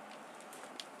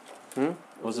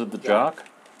 Was it the jock?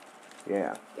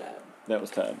 Yeah. Dad. That was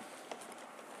Tad.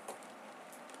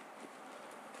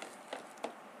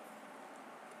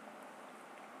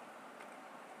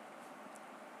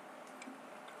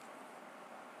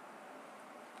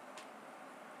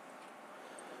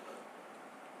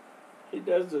 He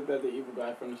does look like the evil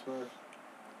guy from the Smurfs.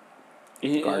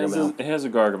 He has a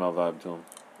Gargamel vibe to him.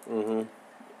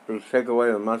 Mm-hmm. Just take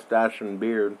away the mustache and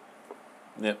beard.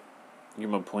 Yep. Give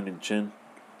him a pointed chin.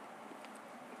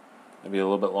 Maybe a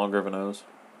little bit longer of a nose.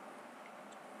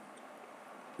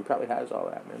 He probably has all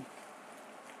that, man.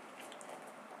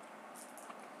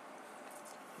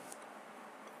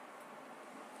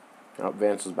 Oh,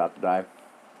 Vance is about to die.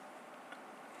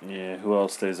 Yeah, who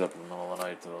else stays up in the middle of the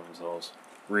night to themselves?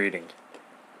 Reading.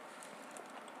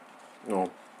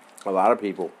 No, a lot of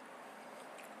people.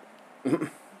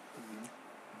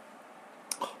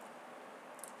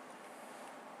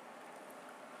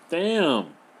 Damn.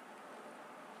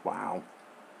 Wow.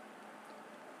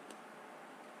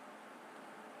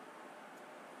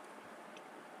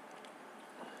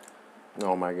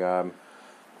 Oh my god.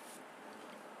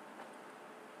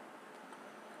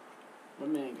 My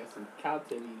man got some cow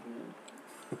titties, man.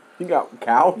 You got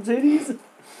cow titties?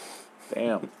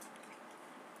 Damn.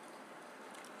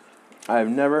 I've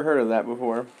never heard of that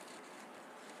before.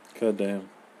 God damn.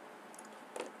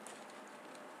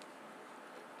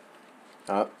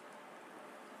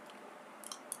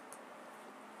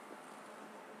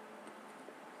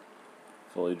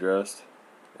 Fully dressed.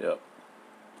 Yep.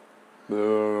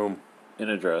 Boom. In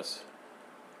a dress.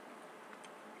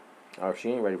 Oh,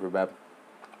 she ain't ready for bed.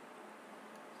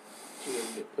 She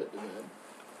doesn't get put to bed.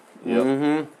 Yep.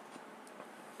 Mm-hmm.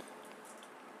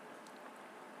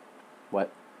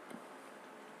 What?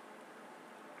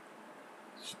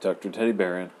 She tucked her teddy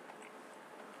bear in.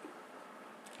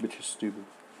 Bitch is stupid.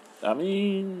 I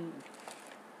mean...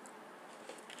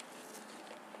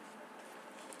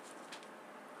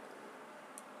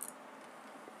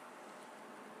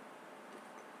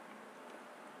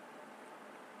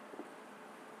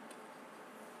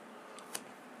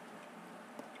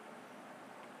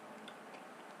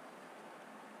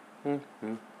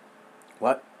 Mm-hmm.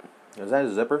 What? Is that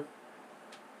a zipper?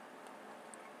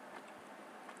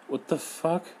 What the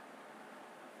fuck?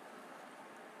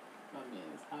 My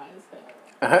man's high as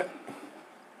hell.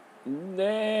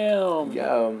 Damn.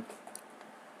 Yeah.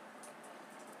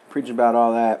 Preach about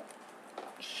all that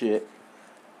shit.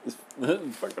 This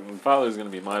fucking father's gonna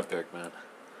be my pick, man.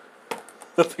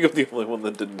 I think I'm the only one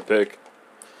that didn't pick.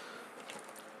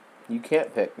 You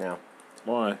can't pick now.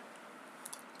 Why?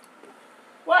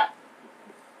 What?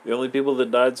 The only people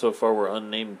that died so far were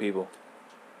unnamed people.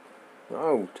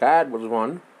 Oh, Tad was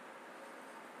one.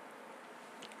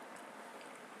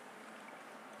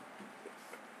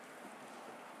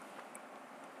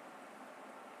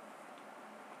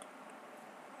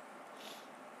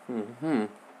 Mm-hmm.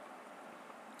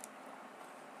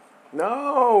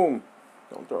 No!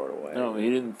 Don't throw it away. No, he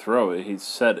didn't throw it. He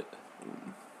said it.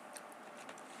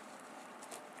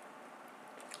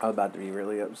 I was about to be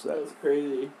really upset. That was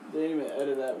crazy. They didn't even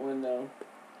edit that window.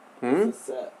 Hmm? It's a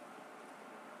set.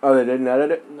 Oh, they didn't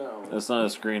edit it? No. It's not a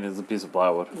screen. It's a piece of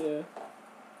plywood. Yeah.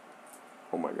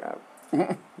 Oh my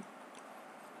god.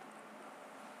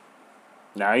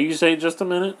 Now you say just a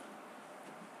minute.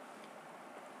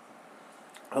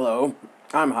 Hello.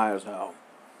 I'm high as hell.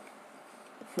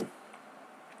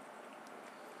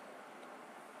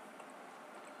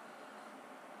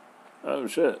 Oh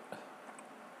shit.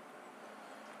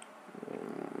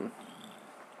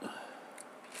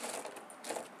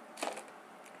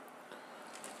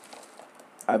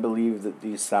 I believe that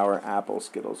these sour apple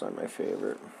Skittles are my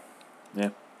favorite.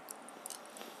 Yeah.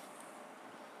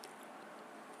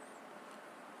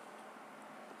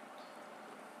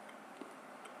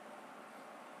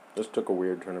 This took a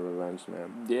weird turn of events,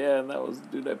 man. Yeah, and that was the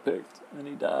dude I picked, and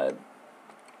he died.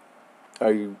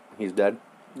 He's dead?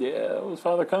 Yeah, it was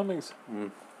Father Cummings.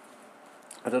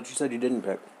 I thought you said you didn't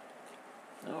pick.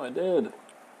 No, I did.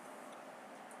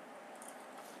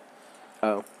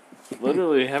 Oh.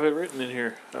 Literally have it written in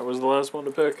here. I was the last one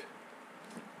to pick.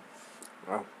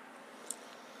 Wow.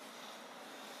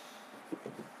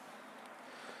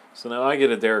 So now I get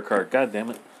a dare card. God damn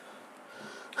it.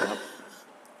 Yep.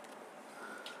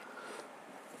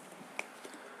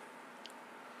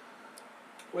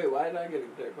 Wait, why did I get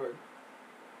a deck card?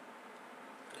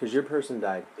 Because your person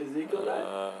died. Ezekiel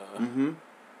died? Mm-hmm.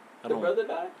 I The don't. brother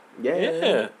died? Yeah. Yeah.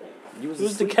 Dang. He He was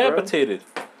asleep, bro. decapitated.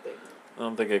 Dang. I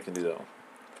don't think I can do that one.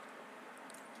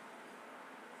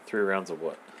 3 rounds of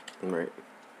what? Right.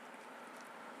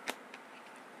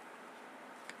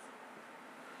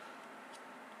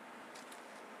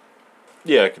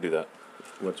 Yeah, I could do that.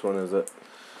 Which one is it?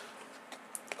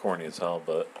 Corny as hell,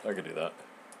 but I could do that.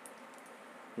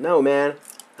 No, man.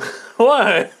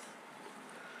 What?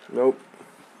 Nope.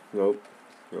 Nope.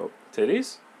 Nope.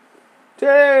 Titties?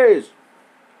 Tears!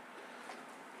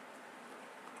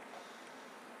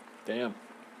 Damn.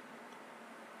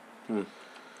 Hmm.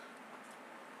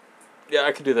 Yeah,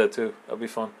 I could do that too. That'd be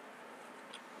fun.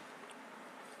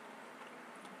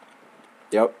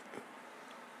 Yep.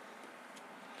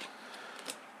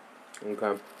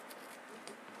 Okay.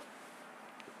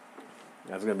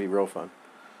 That's gonna be real fun.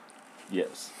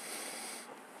 Yes.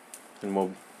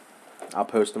 And I'll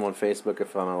post them on Facebook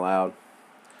if I'm allowed.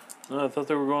 No, I thought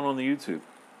they were going on the YouTube.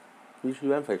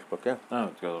 YouTube and Facebook, yeah. Oh,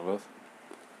 it goes both.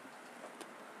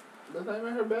 That's not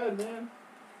even her bed, man.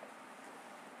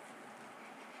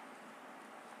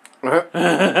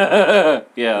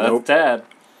 Yeah, Nope. that's Tad.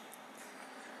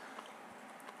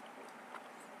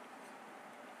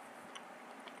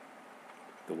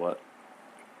 The what?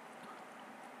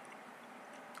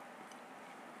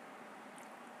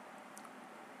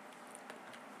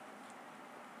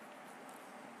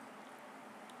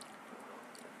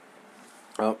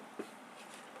 Oh.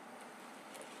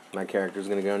 My character's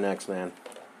gonna go next, man.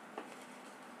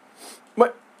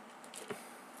 What?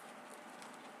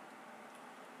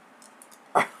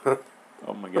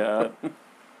 Oh my god.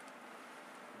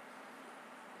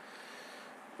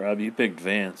 Rob, you picked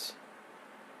Vance.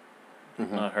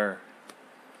 Mhm. Not her.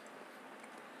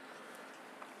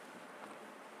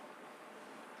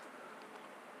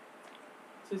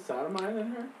 She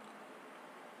sodomizing her?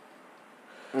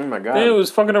 Oh my god. He was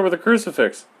fucking her with a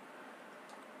crucifix.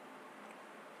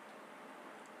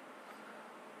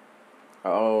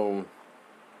 Oh,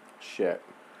 shit.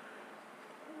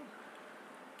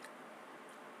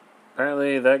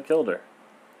 Apparently that killed her.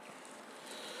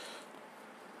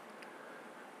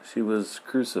 She was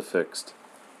crucifixed.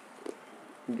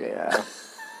 Yeah.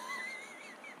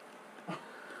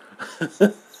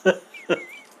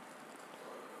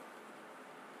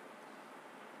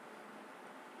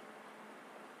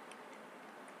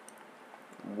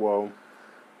 Whoa.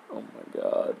 Oh my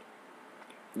god.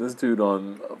 This dude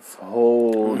on a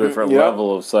whole different Yep.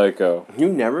 level of psycho. You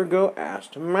never go ass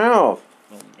to mouth.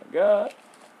 Oh my god.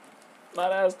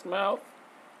 Not ass to mouth.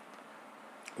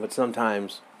 But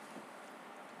sometimes,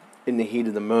 in the heat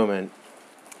of the moment,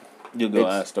 You go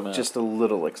it's ass to mouth. just a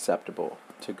little acceptable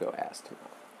to go ass to mouth.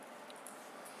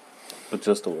 But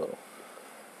just a little.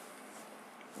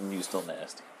 And you still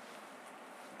nasty.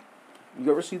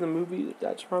 You ever see the movie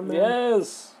that's from there?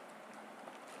 Yes.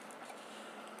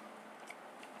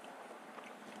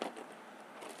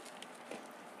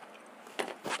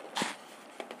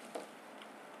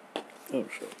 Oh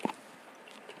shit.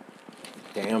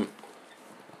 Damn.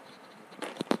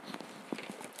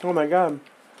 Oh my god.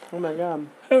 Oh my god.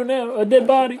 Oh no, a dead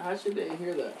body. How should they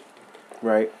hear that?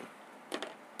 Right.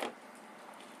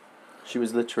 She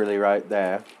was literally right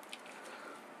there.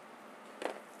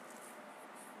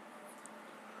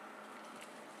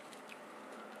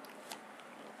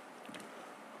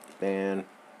 Man.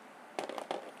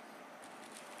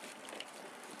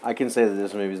 I can say that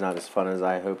this movie's not as fun as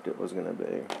I hoped it was going to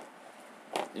be.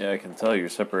 Yeah, I can tell you're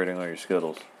separating all your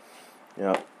Skittles.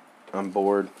 Yep. I'm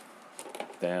bored.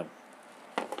 Damn.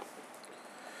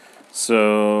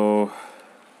 So,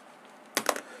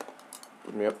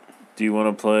 Yep. do you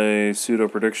want to play pseudo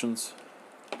predictions?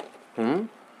 Hmm?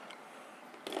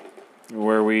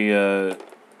 Where we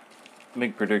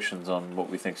make predictions on what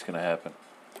we think's going to happen.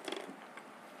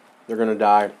 They're going to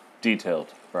die. Detailed,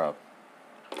 Rob.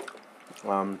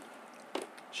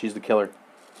 She's the killer.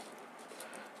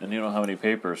 And you don't have any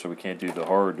paper, so we can't do the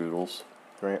horror doodles.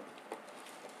 Right.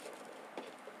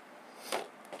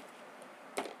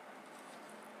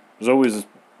 There's always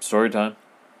story time.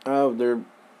 Oh,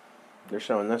 they're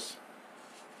showing this.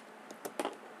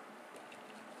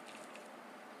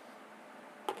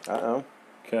 Uh-oh.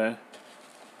 Okay.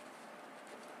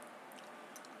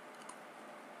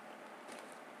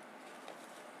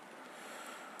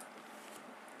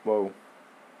 Whoa.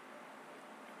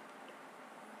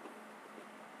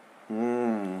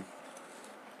 Mmm.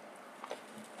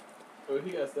 Oh,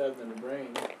 he got stabbed in the brain.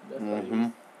 That's why he Mm-hmm.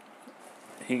 was...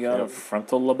 He got a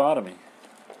frontal lobotomy.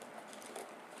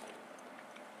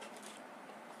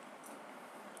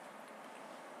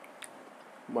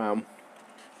 Wow.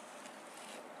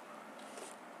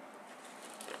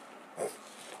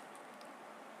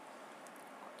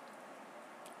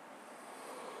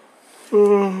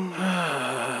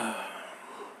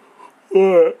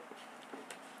 What?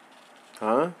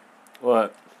 Huh?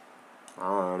 What? I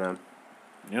don't know.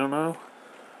 You don't know?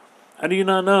 How do you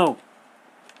not know?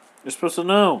 You're supposed to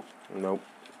know. Nope.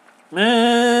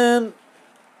 Man!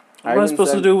 What am I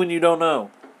supposed to do when you don't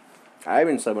know? I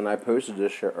even said when I posted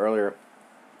this shit earlier,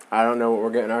 I don't know what we're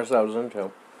getting ourselves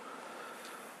into.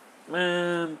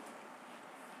 Man.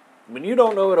 When you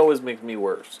don't know, it always makes me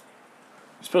worse.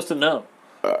 You're supposed to know.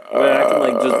 But I can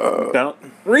like just bounce.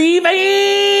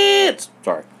 Revenge!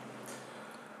 Sorry.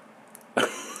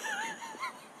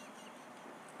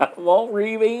 I want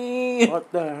revenge.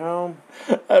 What the hell?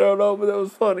 I don't know, but that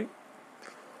was funny.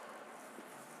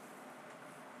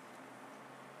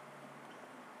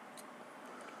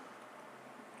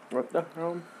 What the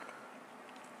hell?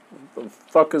 What the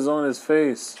fuck is on his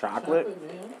face? Chocolate?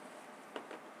 man.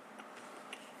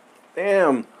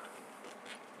 Damn.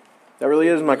 That really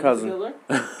is my cousin.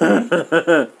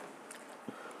 Killer?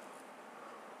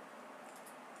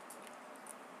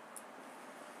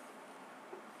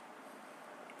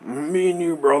 Me and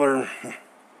you, brother.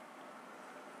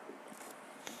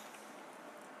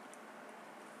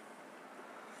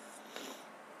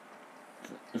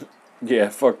 Yeah,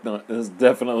 fuck no. This is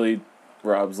definitely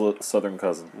Rob's southern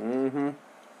cousin. Mm-hmm.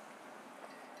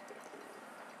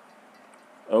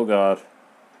 Oh god.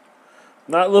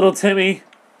 Not little Timmy.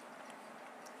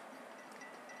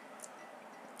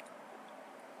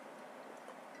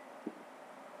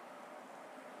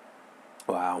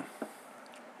 Wow.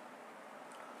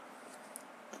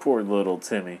 Poor little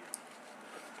Timmy.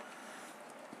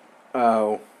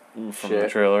 Oh. From the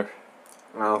Shit. trailer.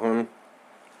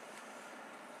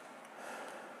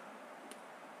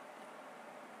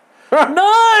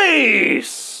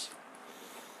 Nice!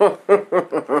 That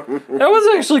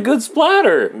was actually good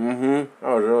splatter. That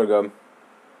was really good.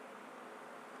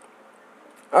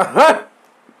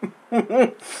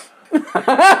 Oh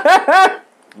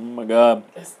my god.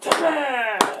 It's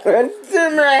time.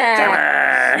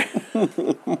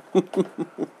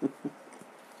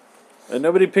 And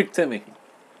nobody picked Timmy.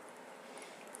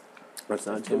 That's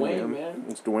not It's Timmy, Dwayne, man.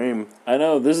 It's Dwayne. I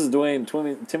know, this is Dwayne.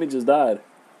 Timmy just died.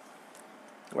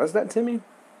 Was that Timmy?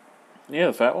 Yeah,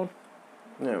 the fat one.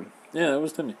 No. Yeah, that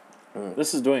was Timmy. Mm.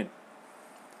 This is Dwayne.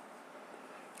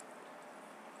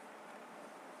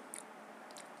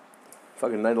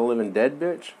 Fucking Night of the Living Dead,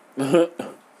 bitch.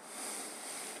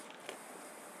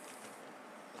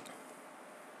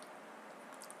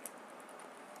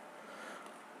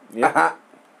 Yep.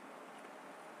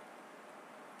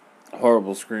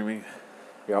 Horrible screaming.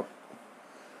 Yep.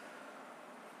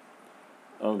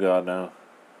 Oh god, no.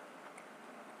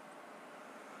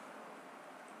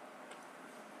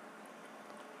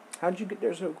 How'd you get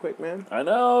there so quick, man? I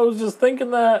know, I was just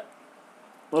thinking that.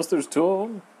 Unless there's two of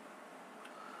them.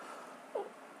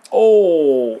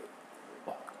 Oh!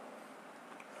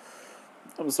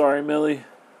 I'm sorry, Millie.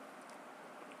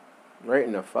 Right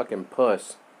in the fucking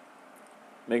puss.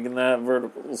 Making that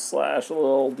vertical slash a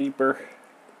little deeper.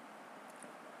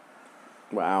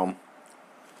 Wow.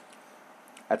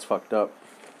 That's fucked up.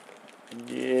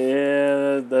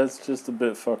 Yeah, that's just a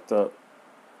bit fucked up.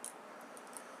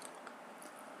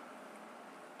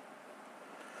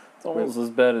 It's almost as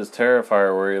bad as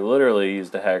Terrifier, where he literally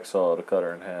used a hacksaw to cut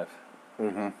her in half.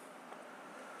 Mm-hmm.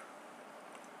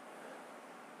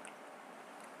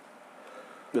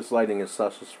 This lighting is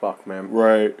sus as fuck, man.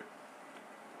 Right.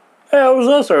 Hey, it was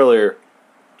us earlier.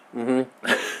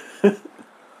 Mm-hmm.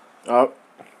 Oh,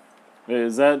 Wait,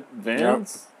 is that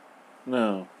Vance?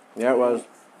 No. yeah, it was.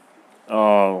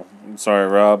 Oh, I'm sorry,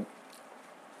 Rob.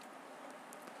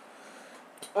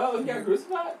 Oh, you got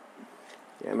crucified?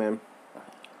 Yeah, man.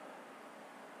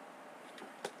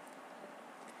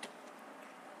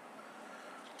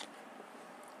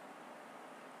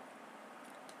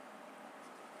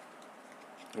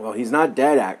 Well, he's not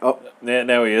dead. Oh, Yeah,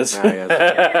 now he is. nah, he is.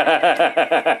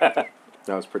 That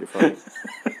was pretty funny.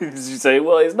 Did you say,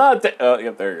 well, he's not dead? Oh,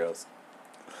 yep, there he goes.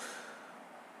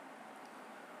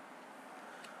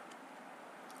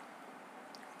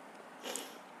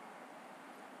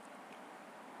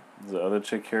 Is the other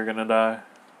chick here gonna die?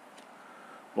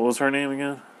 What was her name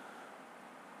again?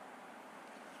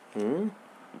 Hmm?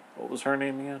 What was her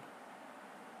name again?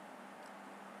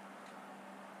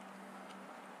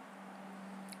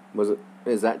 Was it?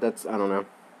 Is that's? I don't know.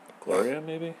 Gloria,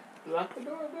 maybe? Lock the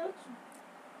door, bitch.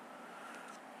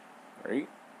 Right?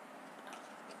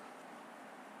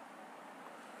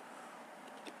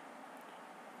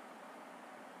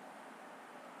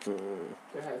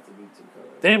 There has to be two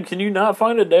colors. Damn, can you not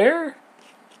find a dare?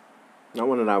 Not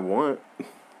one that I want.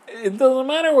 It doesn't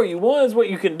matter what you want, it's what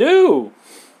you can do.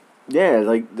 Yeah,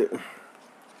 like.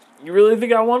 You really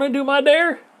think I want to do my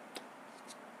dare?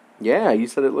 Yeah, you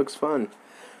said it looks fun.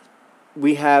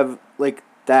 We have like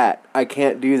that. I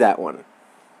can't do that one.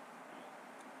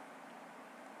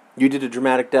 You did a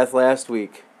dramatic death last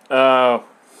week. Oh.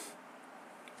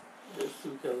 There's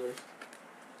two colors.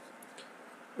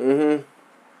 Mm-hmm.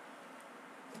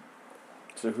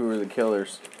 So who are the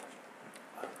killers?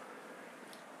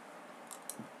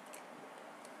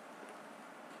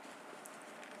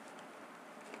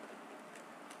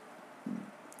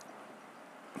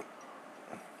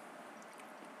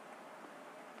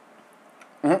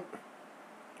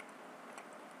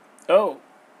 Oh.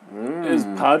 Is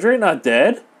Padre not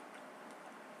dead?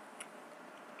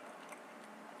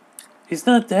 He's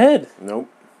not dead. Nope.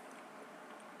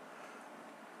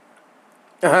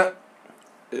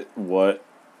 What?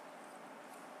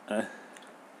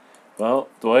 Well,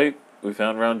 Dwight, we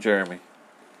found around Jeremy.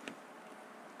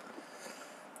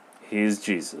 He's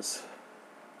Jesus.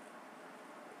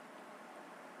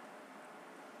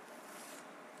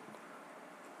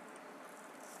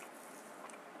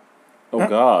 Oh,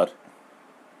 God.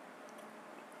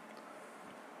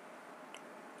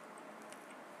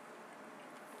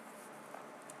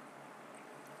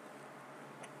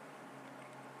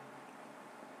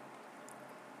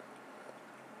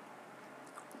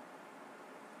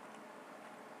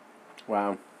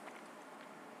 Wow.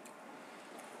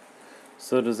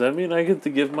 So does that mean I get to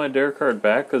give my dare card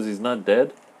back because he's not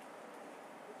dead?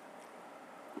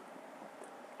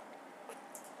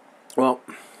 Well,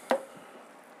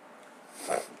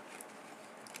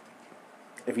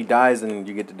 if he dies, then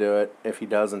you get to do it. If he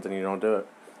doesn't, then you don't do it.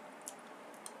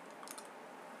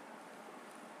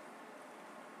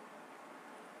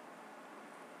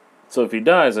 So if he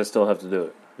dies, I still have to do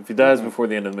it. If he dies before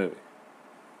the end of the movie.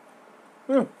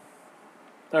 Yeah.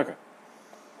 Okay.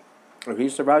 If he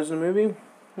survives the movie,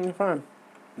 then fine.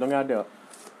 Don't gotta do it.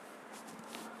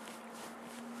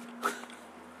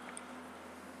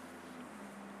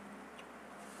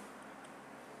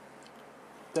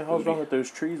 What the hell's wrong with those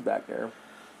trees back there?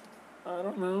 I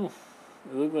don't know.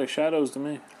 They look like shadows to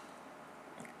me.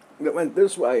 It went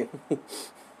this way.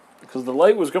 Because the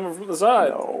light was coming from the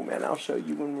side. No, man, I'll show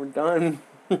you when we're done.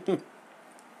 It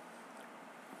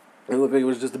looked like it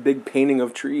was just a big painting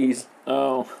of trees.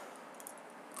 Oh.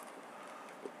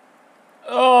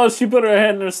 Oh, she put her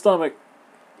head in her stomach.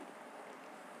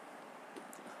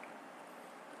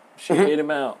 She ate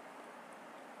him out.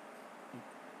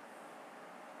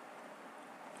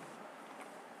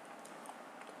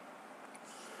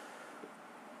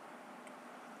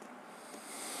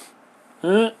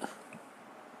 Huh?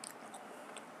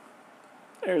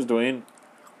 There's Dwayne.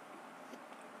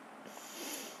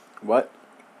 What?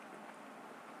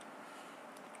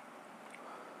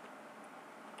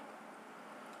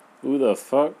 Who the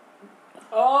fuck?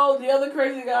 Oh, the other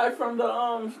crazy guy from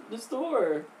the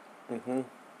store. Mm-hmm.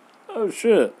 Oh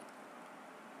shit.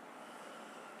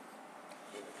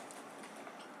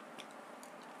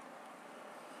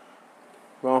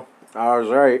 Well, I was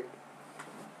right.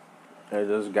 There's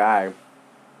this guy.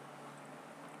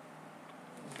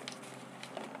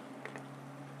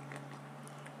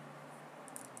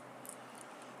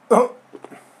 Oh.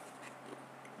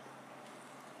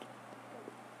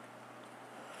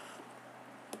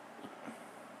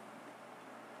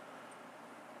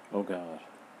 Oh god.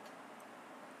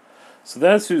 So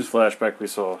that's whose flashback we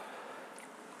saw.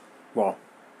 Well,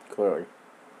 clearly.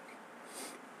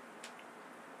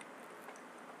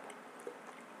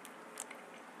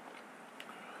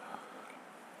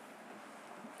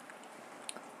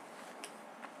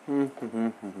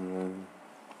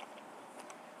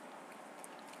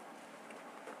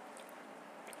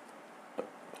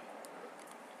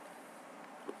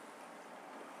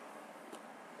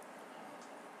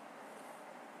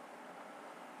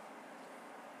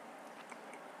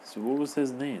 So what was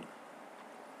his name?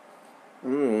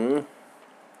 Mm.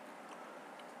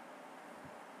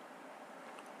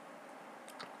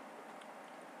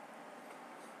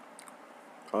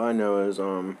 All I know is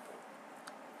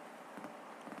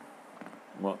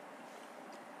What?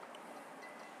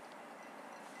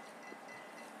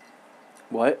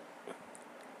 what?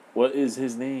 What is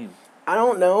his name? I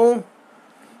don't know.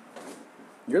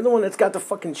 You're the one that's got the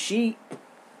fucking sheet.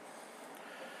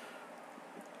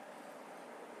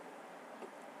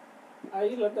 How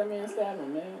you let that man stab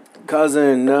him, man?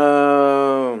 Cousin,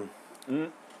 no.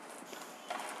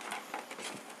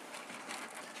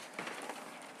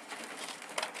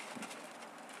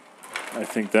 I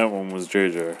think that one was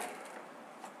JJ.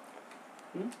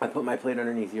 I put my plate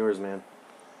underneath yours, man.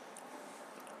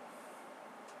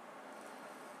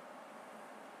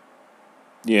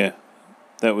 Yeah,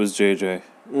 that was JJ.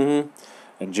 Mm-hmm.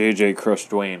 And JJ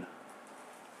crushed Dwayne.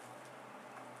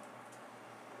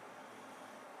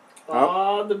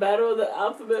 Oh, the Battle of the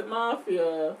Alphabet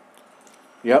Mafia.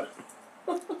 Yep.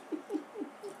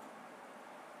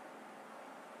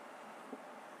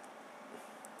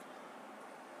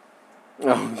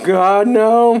 Oh, God,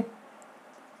 no.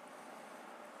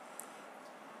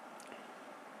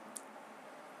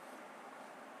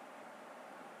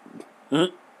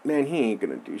 Man, he ain't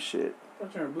gonna do shit.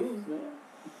 Watch her boobs, man.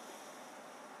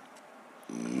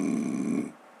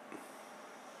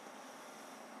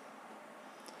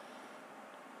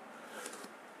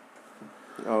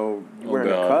 Oh, you Oh, wearing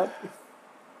a God. cup?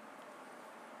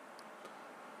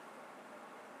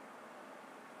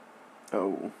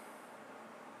 Oh.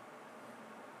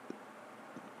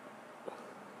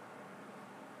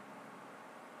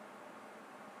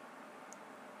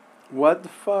 What the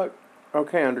fuck?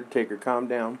 Okay, Undertaker, calm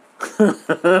down.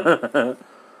 Better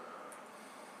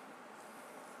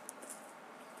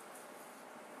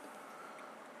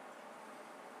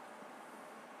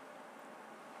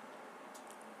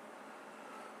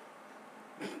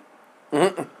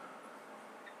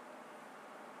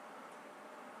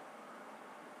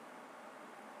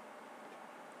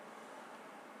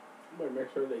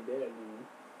make sure they dead, man.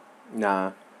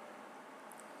 Nah.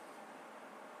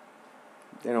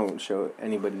 They don't show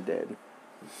anybody dead.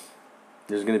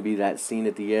 There's gonna be that scene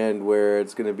at the end where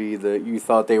it's gonna be the "you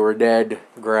thought they were dead"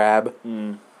 grab.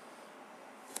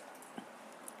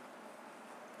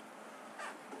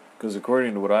 Because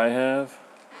according to what I have,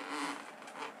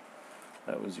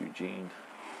 that was Eugene.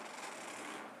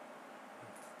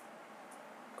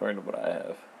 According to what I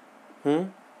have.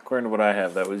 According to what I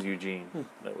have, that was Eugene.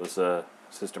 That was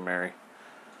Sister Mary.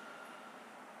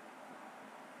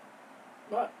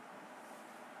 What?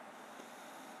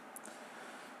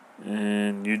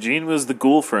 And Eugene was the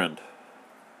ghoul friend.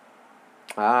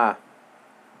 Ah.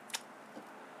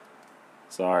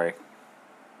 Sorry.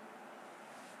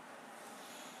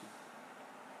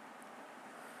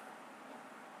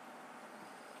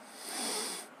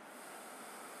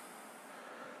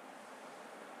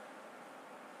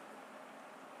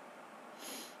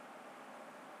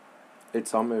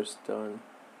 It's almost done.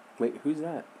 Wait, who's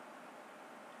that?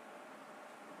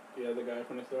 The other guy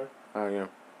from the store. Oh, yeah.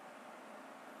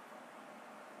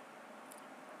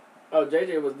 Oh,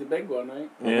 JJ was the big one, right?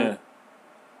 Yeah.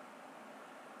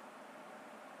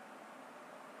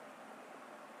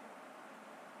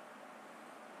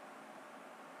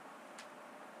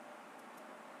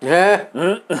 Yeah.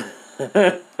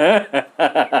 That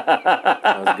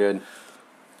was good.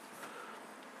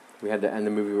 We had to end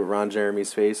the movie with Ron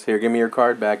Jeremy's face. Here, give me your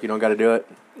card back. You don't got to do it.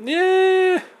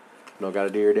 Yeah. You don't got to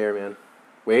do your dare, man.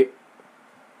 Wait.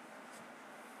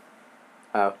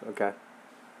 Oh, okay.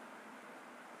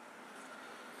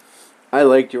 I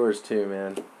liked yours too,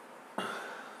 man.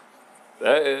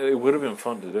 It would have been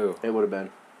fun to do. It would have been.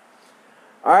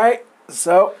 All right,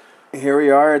 so here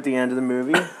we are at the end of the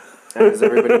movie. As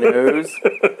everybody knows,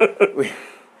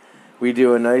 we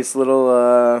do a nice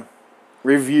little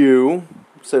review,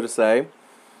 so to say.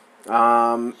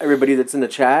 Everybody that's in the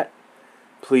chat,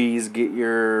 please get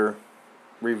your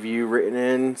review written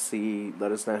in.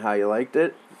 Let us know how you liked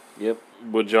it. Yep.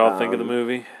 What'd y'all think of the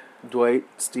movie? Dwight,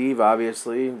 Steve,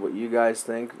 obviously, what you guys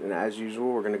think. And as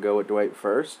usual, we're going to go with Dwight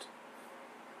first.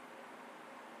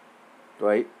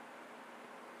 Dwight?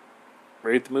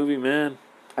 Rate the movie, man.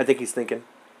 I think he's thinking.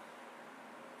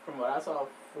 From what I saw,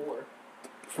 4.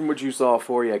 From what you saw,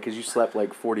 4, yeah, because you slept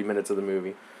like 40 minutes of the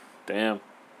movie. Damn.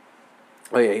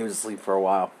 Oh, yeah, he was asleep for a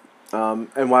while.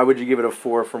 And why would you give it a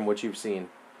 4 from what you've seen?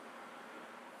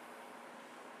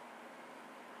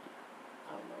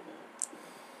 I don't know,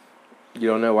 man. You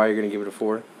don't know why you're going to give it a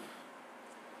 4?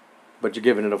 But you're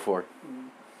giving it a 4.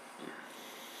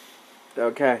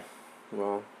 Okay.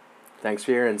 Well, thanks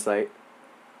for your insight.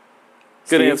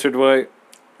 Good Steve? answer, Dwight.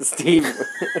 Steve.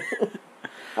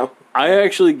 I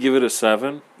actually give it a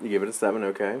 7. You give it a 7,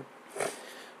 okay.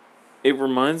 It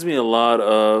reminds me a lot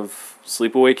of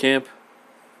Sleepaway Camp.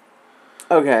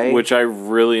 Okay. Which I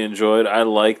really enjoyed. I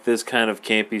like this kind of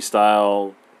campy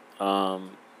style,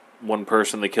 one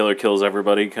person, the killer kills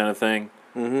everybody kind of thing.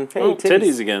 Mm-hmm. Hey, Oh,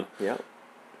 titties again. Yep.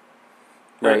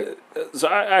 Right. So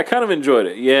I kind of enjoyed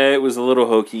it. Yeah, it was a little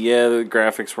hokey. Yeah, the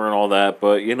graphics weren't all that.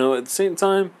 But, at the same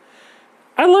time,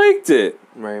 I liked it.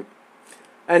 Right.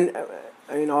 And,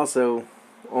 I mean, also,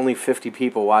 only 50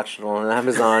 people watched it on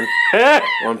Amazon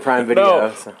on Prime Video.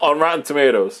 No, So. on Rotten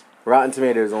Tomatoes. Rotten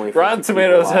Tomatoes only 50 Rotten people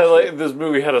Tomatoes had watched it. this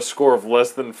movie had a score of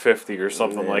less than 50 or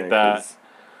something Yeah, like that. 'cause-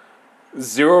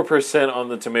 0% on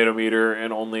the tomato meter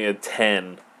and only a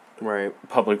 10 Right.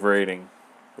 public rating.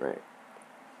 Right.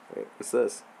 Wait, what's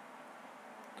this?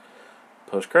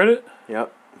 Post credit?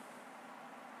 Yep.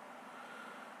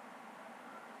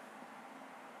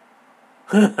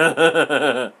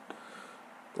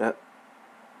 Yep.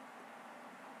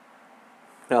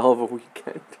 Hell of a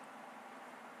weekend.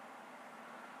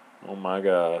 Oh my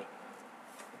god.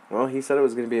 Well, he said it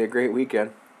was going to be a great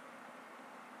weekend.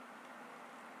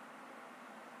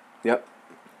 Yep.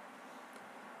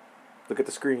 Look at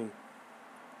the screen.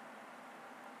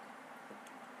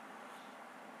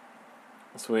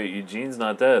 Sweet, Eugene's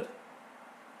not dead.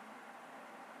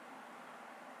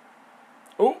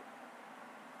 Oh.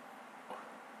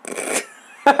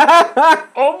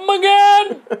 Oh my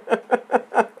god!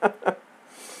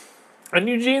 And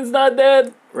Eugene's not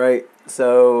dead. Right.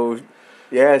 So,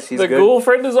 yeah, she's The good. ghoul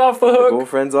friend is off the The hook.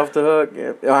 girlfriend's off the hook.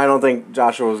 Yeah. I don't think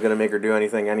Joshua was going to make her do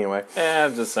anything anyway.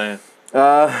 I'm just saying.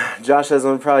 Josh says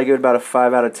I'm probably good about a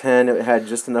 5 out of 10. It had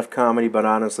just enough comedy, but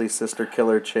honestly, Sister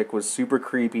Killer Chick was super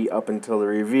creepy up until the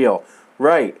reveal.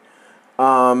 Right.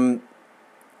 And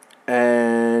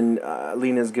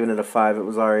Lena's giving it a 5. It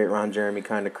was alright. Ron Jeremy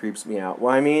kind of creeps me out.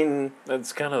 Well, I mean,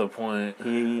 That's kind of the point.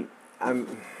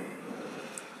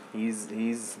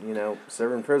 he's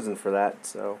serving prison for that.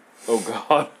 So Oh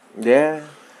god. yeah.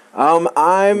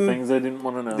 Things I didn't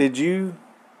want to know. Did you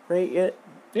rate it?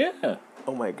 Yeah.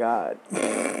 Oh my god.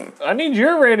 I need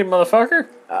your rating, motherfucker.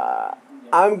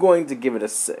 I'm going to give it a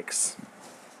 6.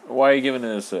 Why are you giving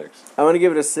it a 6? I'm going to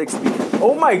give it a 6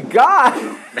 oh my god!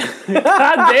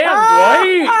 God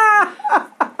damn,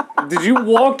 Dwight! Did you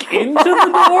walk into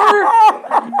the door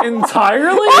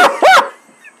entirely?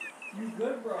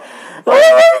 Oh my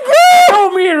god!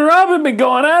 Oh, me and Rob have been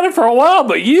going at it for a while,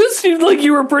 but you seemed like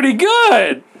you were pretty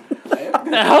good. I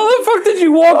How the fuck did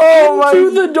you walk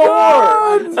into the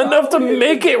door enough to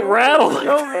make it rattle?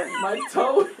 My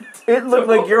toe. It looked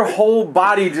like your whole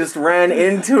body just ran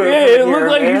into it. Yeah, it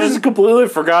looked like man. you just completely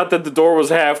forgot that the door was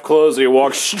half closed. And you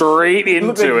walked straight It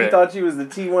looked like into you it. thought you was the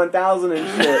T-1000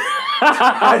 and shit.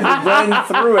 I ran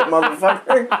through it,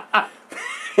 motherfucker.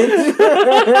 How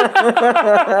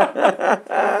the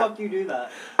fuck you do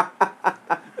that?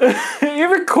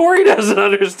 Even Corey doesn't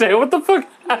understand what the fuck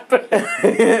happened.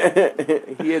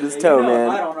 He hit his toe, You know, man.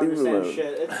 I don't Leave him understand alone.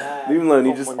 shit. It's bad. Leave him alone.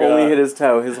 He Oh just my God. only hit his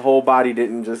toe. His whole body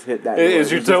didn't just hit that. Is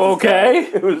door. your It was toe just his okay?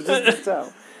 It was just his toe.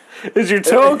 Is your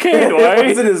toe okay, It Dwight?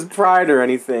 wasn't his pride or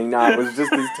anything. No, it was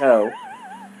just his toe.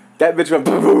 That bitch went.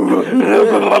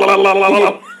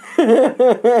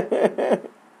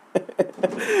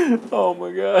 Oh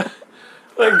my god.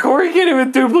 Like, Corey can't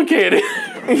even duplicate it.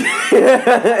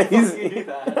 He's, You do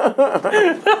that.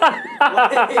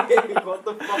 Like, what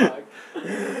the fuck?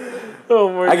 Oh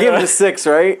my god. I gave it a 6,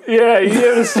 right? Yeah, you gave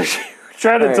it a 6.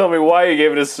 Trying to Right. tell me why you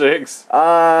gave it a 6.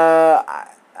 I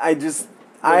just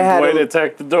I had Way to a,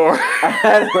 attack the door.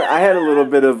 I had a little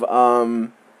bit of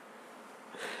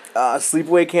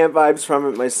sleepaway camp vibes from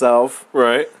it myself,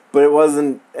 Right. but it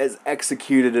wasn't as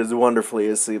executed as wonderfully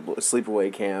as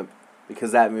Sleepaway Camp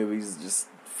because that movie's just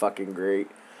fucking great.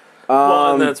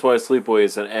 Well, and that's why Sleepaway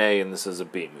is an A and this is a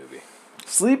B movie.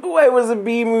 Sleepaway was a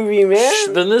B movie,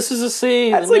 man. Then this is a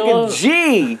C. That's then like you'll- a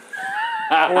G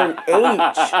or an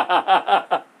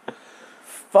H.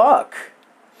 Fuck.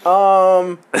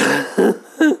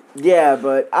 Yeah,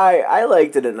 but I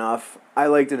liked it enough.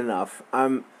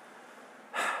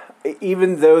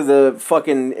 Even though the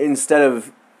fucking instead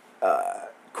of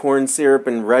corn syrup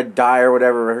and red dye or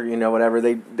whatever, whatever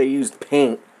they used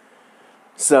paint.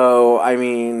 So I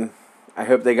mean, I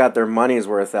hope they got their money's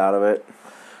worth out of it.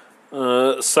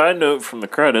 Side note from the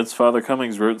credits, Father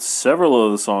Cummings wrote several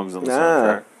of the songs on the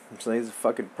soundtrack. So he's a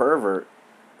fucking pervert,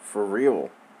 for real.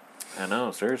 I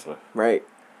know, seriously. Right.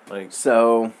 Like,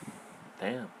 So.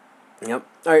 damn. Yep.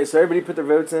 All right. So everybody put their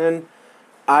votes in.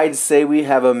 I'd say we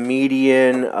have a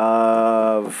median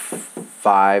of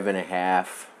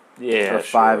 5.5. Yeah, Or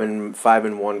five and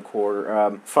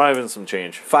 1/4. 5 and some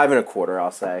change. 5 1/4.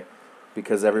 I'll say,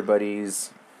 because everybody's,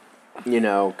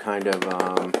 kind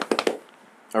of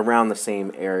around the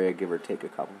same area, give or take a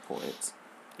couple points.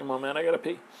 Come on, man, I gotta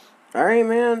pee. All right,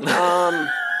 man.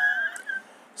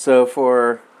 So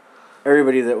for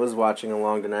everybody that was watching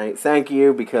along tonight, thank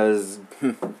you because,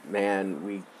 man,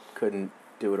 we couldn't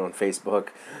do it on Facebook.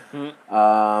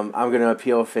 I'm going to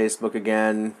appeal Facebook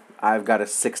again. I've got a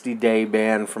 60-day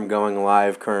ban from going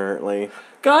live currently.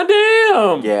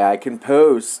 Goddamn! Yeah, I can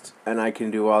post and I can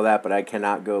do all that, but I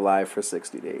cannot go live for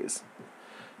 60 days.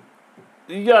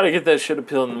 You gotta get that shit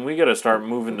appealed, and we gotta start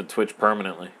moving to Twitch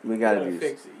permanently. We got to Gotta do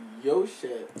fix your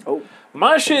shit. Oh,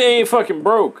 My shit ain't fucking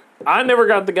broke. I never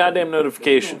got the goddamn You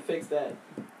notification. gonna fix that.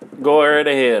 Go right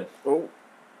ahead. oh.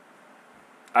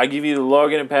 I give you the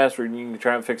login and password, and you can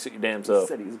try and fix it your damn He self.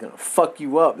 said he's going to fuck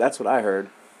you up. That's what I heard.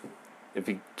 If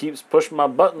he keeps pushing my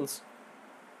buttons.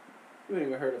 You ain't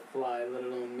even heard a fly, let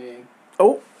alone me.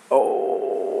 Oh,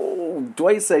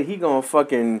 Dwight said he going to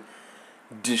fucking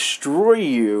destroy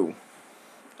you.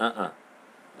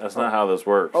 That's not how this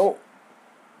works. Oh.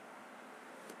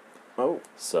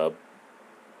 Sub.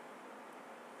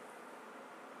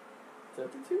 Is that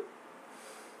the two?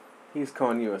 He's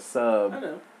calling you a I sub.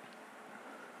 know.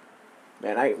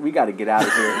 Man, we got to get out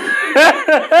of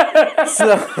here.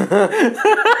 So,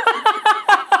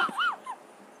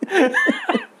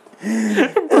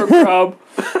 Rob.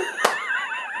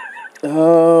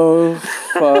 oh,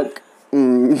 fuck.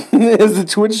 Is the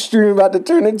Twitch stream about to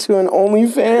turn into an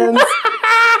OnlyFans?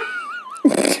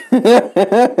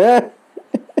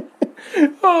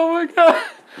 Oh my god.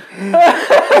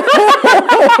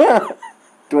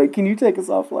 Dwight, can you take us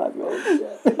off live? Yo?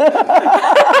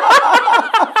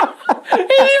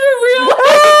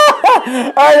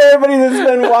 All right, everybody that's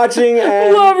been watching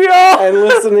and, Love y'all. and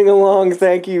listening along,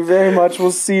 thank you very much.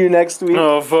 We'll see you next week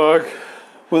Oh fuck.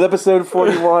 with episode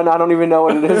 41. I don't even know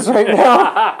what it is right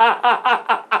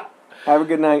now. Have a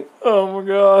good night. Oh my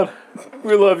god.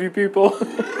 We love you people.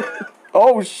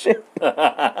 Oh, shit.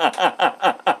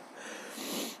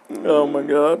 Oh my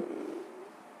god.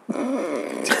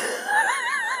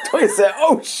 Dwight said,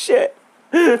 oh, shit.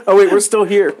 Oh, wait, we're still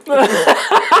here. All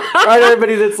right,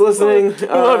 everybody that's listening. We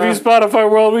love you, Spotify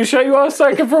world. We shut you off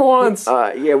second for once.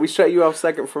 Yeah, we shut you off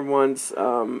second for once.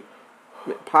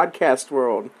 Podcast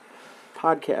world.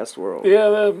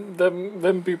 Yeah,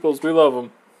 them peoples. We love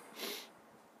them.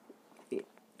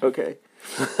 Okay.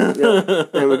 Yeah.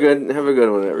 Have a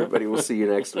good one, everybody. We'll see you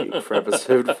next week for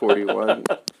episode 41.